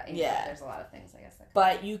played a factor. Yeah. There's a lot of things, I guess.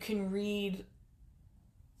 But you can read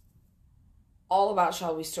all about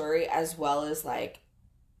Shelby's story, as well as like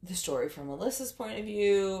the story from Alyssa's point of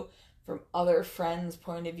view, from other friends'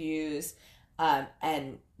 point of views,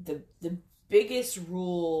 and the biggest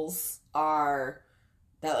rules are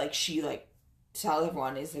that like she like tells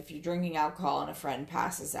everyone is, if you're drinking alcohol and a friend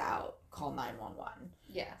passes out, call 911.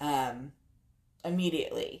 Yeah.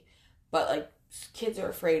 Immediately. But like, kids are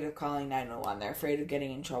afraid of calling 911. They're afraid of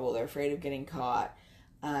getting in trouble. They're afraid of getting caught.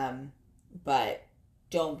 But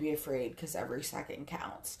don't be afraid, because every second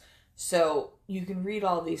counts. So you can read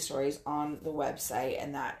all these stories on the website,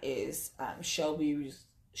 and that is Shelby's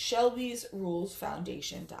Rules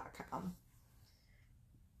Foundation.com.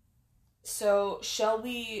 So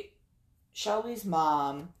Shelby's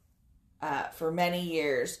mom, for many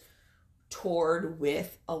years, toured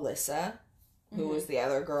with Alyssa, who was the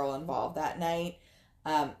other girl involved that night.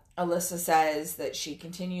 Alyssa says that she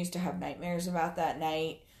continues to have nightmares about that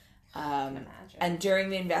night. And during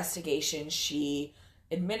the investigation, she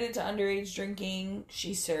admitted to underage drinking.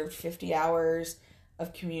 She served 50 hours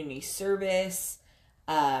of community service.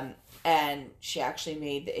 And she actually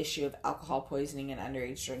made the issue of alcohol poisoning and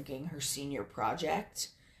underage drinking her senior project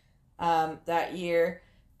that year.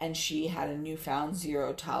 And she had a newfound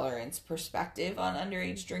zero tolerance perspective on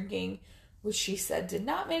underage drinking, which she said did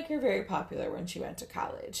not make her very popular when she went to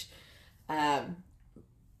college.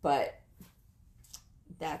 But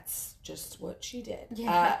that's just what she did.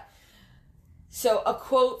 Yeah. So a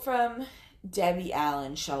quote from Debbie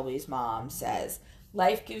Allen, Shelby's mom, says,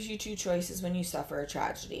 "Life gives you two choices when you suffer a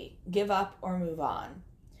tragedy. Give up or move on.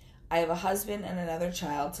 I have a husband and another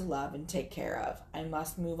child to love and take care of. I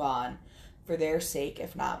must move on. for their sake,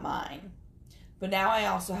 if not mine. But now I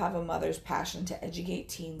also have a mother's passion to educate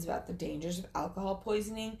teens about the dangers of alcohol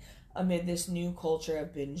poisoning amid this new culture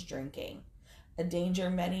of binge drinking. A danger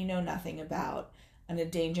many know nothing about, and a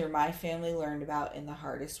danger my family learned about in the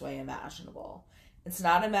hardest way imaginable. It's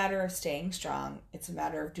not a matter of staying strong, it's a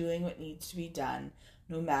matter of doing what needs to be done,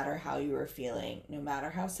 no matter how you are feeling, no matter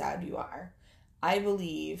how sad you are. I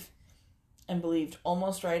believe, and believed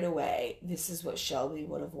almost right away, this is what Shelby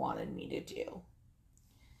would have wanted me to do.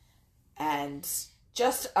 And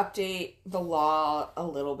just to update the law a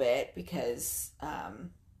little bit, because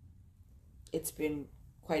it's been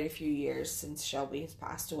quite a few years since Shelby has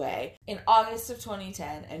passed away. In August of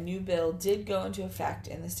 2010, a new bill did go into effect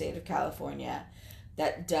in the state of California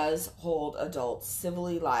that does hold adults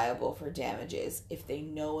civilly liable for damages if they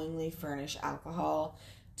knowingly furnish alcohol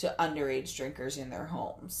to underage drinkers in their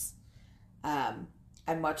homes. And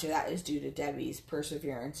much of that is due to Debbie's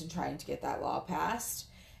perseverance in trying to get that law passed.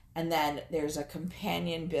 And then there's a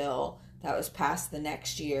companion bill that was passed the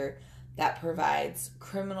next year that provides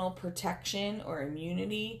criminal protection or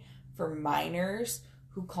immunity for minors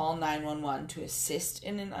who call 911 to assist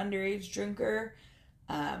in an underage drinker,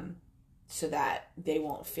 so that they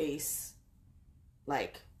won't face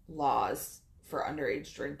laws for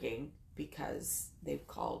underage drinking because they've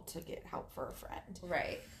called to get help for a friend.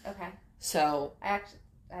 Right. Okay. So I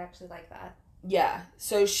actually like that. Yeah.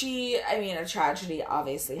 So a tragedy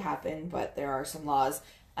obviously happened, but there are some laws,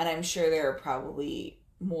 and I'm sure there are probably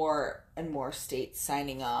more and more states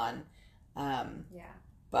signing on.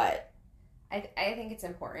 But I think it's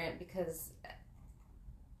important because,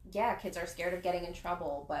 kids are scared of getting in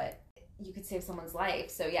trouble, but you could save someone's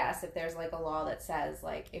life. So yes, if there's a law that says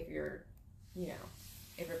if you're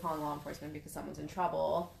calling law enforcement because someone's in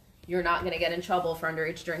trouble, you're not going to get in trouble for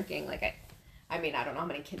underage drinking. I don't know how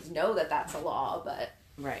many kids know that that's a law, but...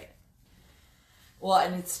 Right. Well,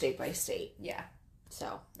 and it's state by state. Yeah.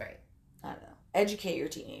 So. Right. I don't know. Educate your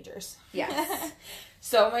teenagers. Yes.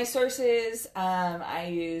 So my sources, I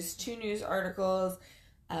used 2 news articles.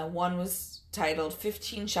 One was titled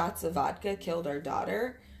 15 Shots of Vodka Killed Our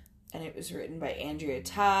Daughter, and it was written by Andrea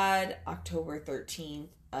Todd, October 13th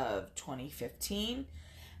of 2015.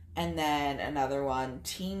 And then another one,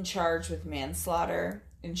 Teen Charged with Manslaughter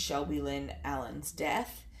in Shelby Lynn Allen's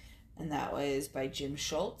Death, and that was by Jim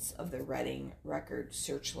Schultz of the Reading Record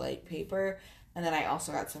Searchlight paper. And then I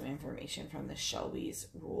also got some information from the Shelby's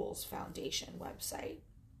Rules Foundation website.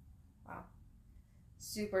 Wow.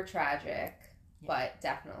 Super tragic, but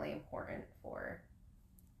definitely important for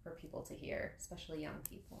people to hear, especially young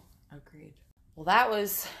people. Agreed. Well, that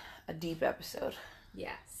was a deep episode.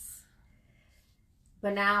 Yes.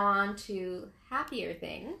 But now on to happier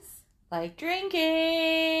things. Like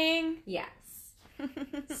drinking. Yes.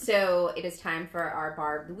 So it is time for our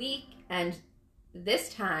bar of the week, and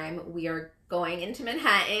this time we are going into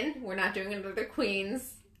Manhattan. We're not doing another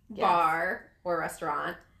Queens bar or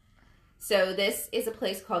restaurant. So this is a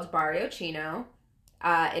place called Barrio Chino.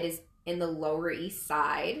 It is in the Lower East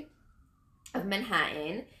Side of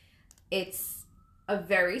Manhattan. It's a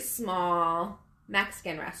very small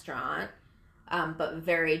Mexican restaurant, but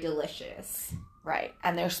very delicious. Right.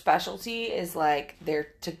 And their specialty is their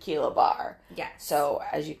tequila bar. Yes. So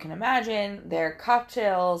as you can imagine, their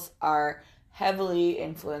cocktails are heavily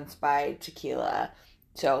influenced by tequila.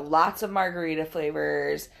 So lots of margarita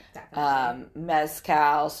flavors,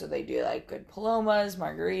 mezcal. So they do good palomas,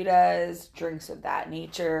 margaritas, drinks of that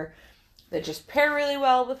nature that just pair really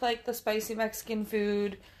well with the spicy Mexican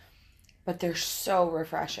food. But they're so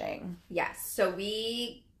refreshing. Yes. So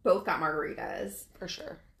we both got margaritas. For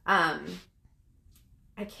sure.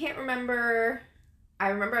 I can't remember. I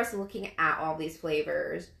remember us looking at all these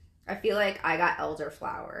flavors. I feel like I got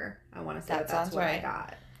elderflower. I want to say that's what right.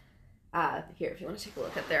 I got. Here, if you want to take a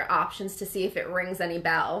look at their options to see if it rings any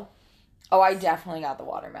bell. Oh, I definitely got the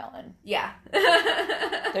watermelon. Yeah.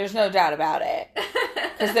 There's no doubt about it.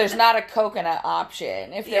 Because there's not a coconut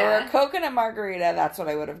option. If there were a coconut margarita, that's what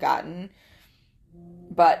I would have gotten.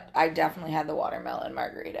 But I definitely had the watermelon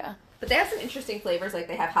margarita. But they have some interesting flavors.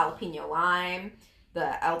 They have jalapeno lime,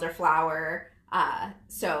 the elderflower.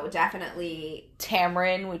 So definitely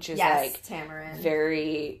tamarind, which is tamarind,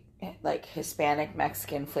 very Hispanic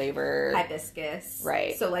Mexican flavor. Hibiscus,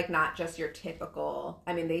 right? So not just your typical.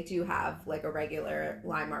 I mean, they do have a regular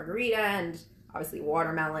lime margarita and obviously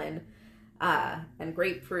watermelon and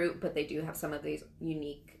grapefruit, but they do have some of these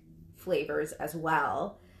unique flavors as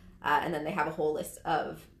well. And then they have a whole list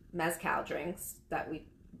of mezcal drinks that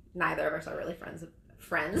neither of us are really friends.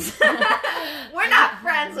 We're not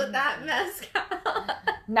friends with that mezcal.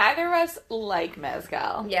 Neither of us like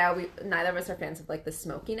mezcal. Yeah, neither of us are fans of like the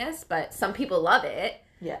smokiness, but some people love it.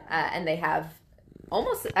 Yeah. And they have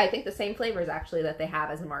almost, I think, the same flavors actually that they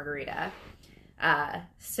have as a margarita.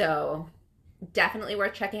 So definitely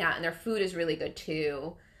worth checking out. And their food is really good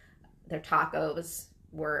too. Their tacos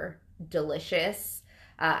were delicious.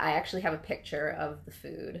 I actually have a picture of the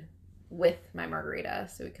food with my margarita,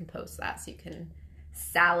 so we can post that so you can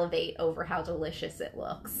salivate over how delicious it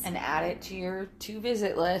looks. And add it to your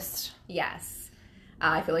to-visit list. Yes.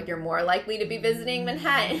 I feel like you're more likely to be visiting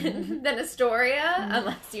Manhattan than Astoria,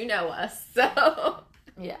 unless you know us. So,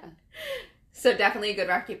 yeah. So definitely a good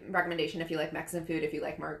recommendation if you like Mexican food, if you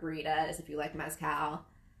like margaritas, if you like mezcal.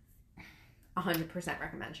 100%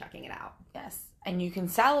 recommend checking it out. Yes. And you can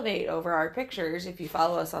salivate over our pictures if you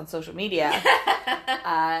follow us on social media.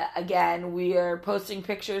 Again, we are posting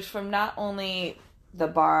pictures from not only the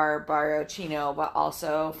Barrio Chino, but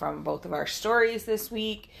also from both of our stories this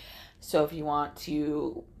week. So if you want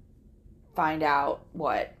to find out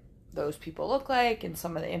what those people look like and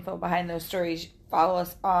some of the info behind those stories, follow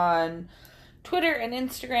us on Twitter and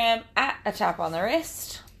Instagram at A Tap on the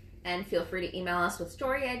Wrist. And feel free to email us with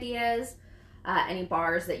story ideas, any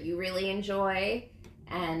bars that you really enjoy,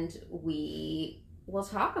 and we will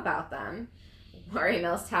talk about them. Our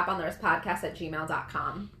email is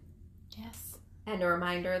taponthewristpodcast@gmail.com. Yes. And a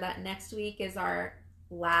reminder that next week is our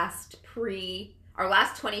last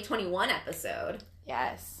 2021 episode.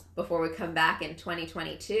 Yes. Before we come back in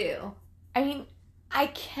 2022. I mean, I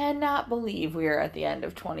cannot believe we are at the end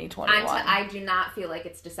of 2021. I do not feel like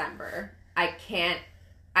it's December.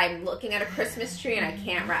 I'm looking at a Christmas tree and I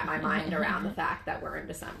can't wrap my mind around the fact that we're in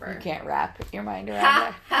December. You can't wrap your mind around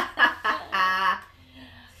it.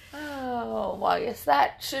 Oh, well, I guess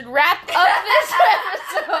that should wrap up this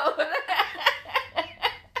episode.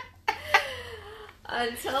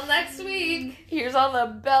 Until next week. Here's all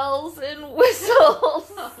the bells and whistles.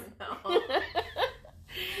 Oh, no.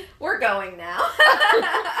 We're going now.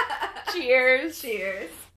 Cheers. Cheers.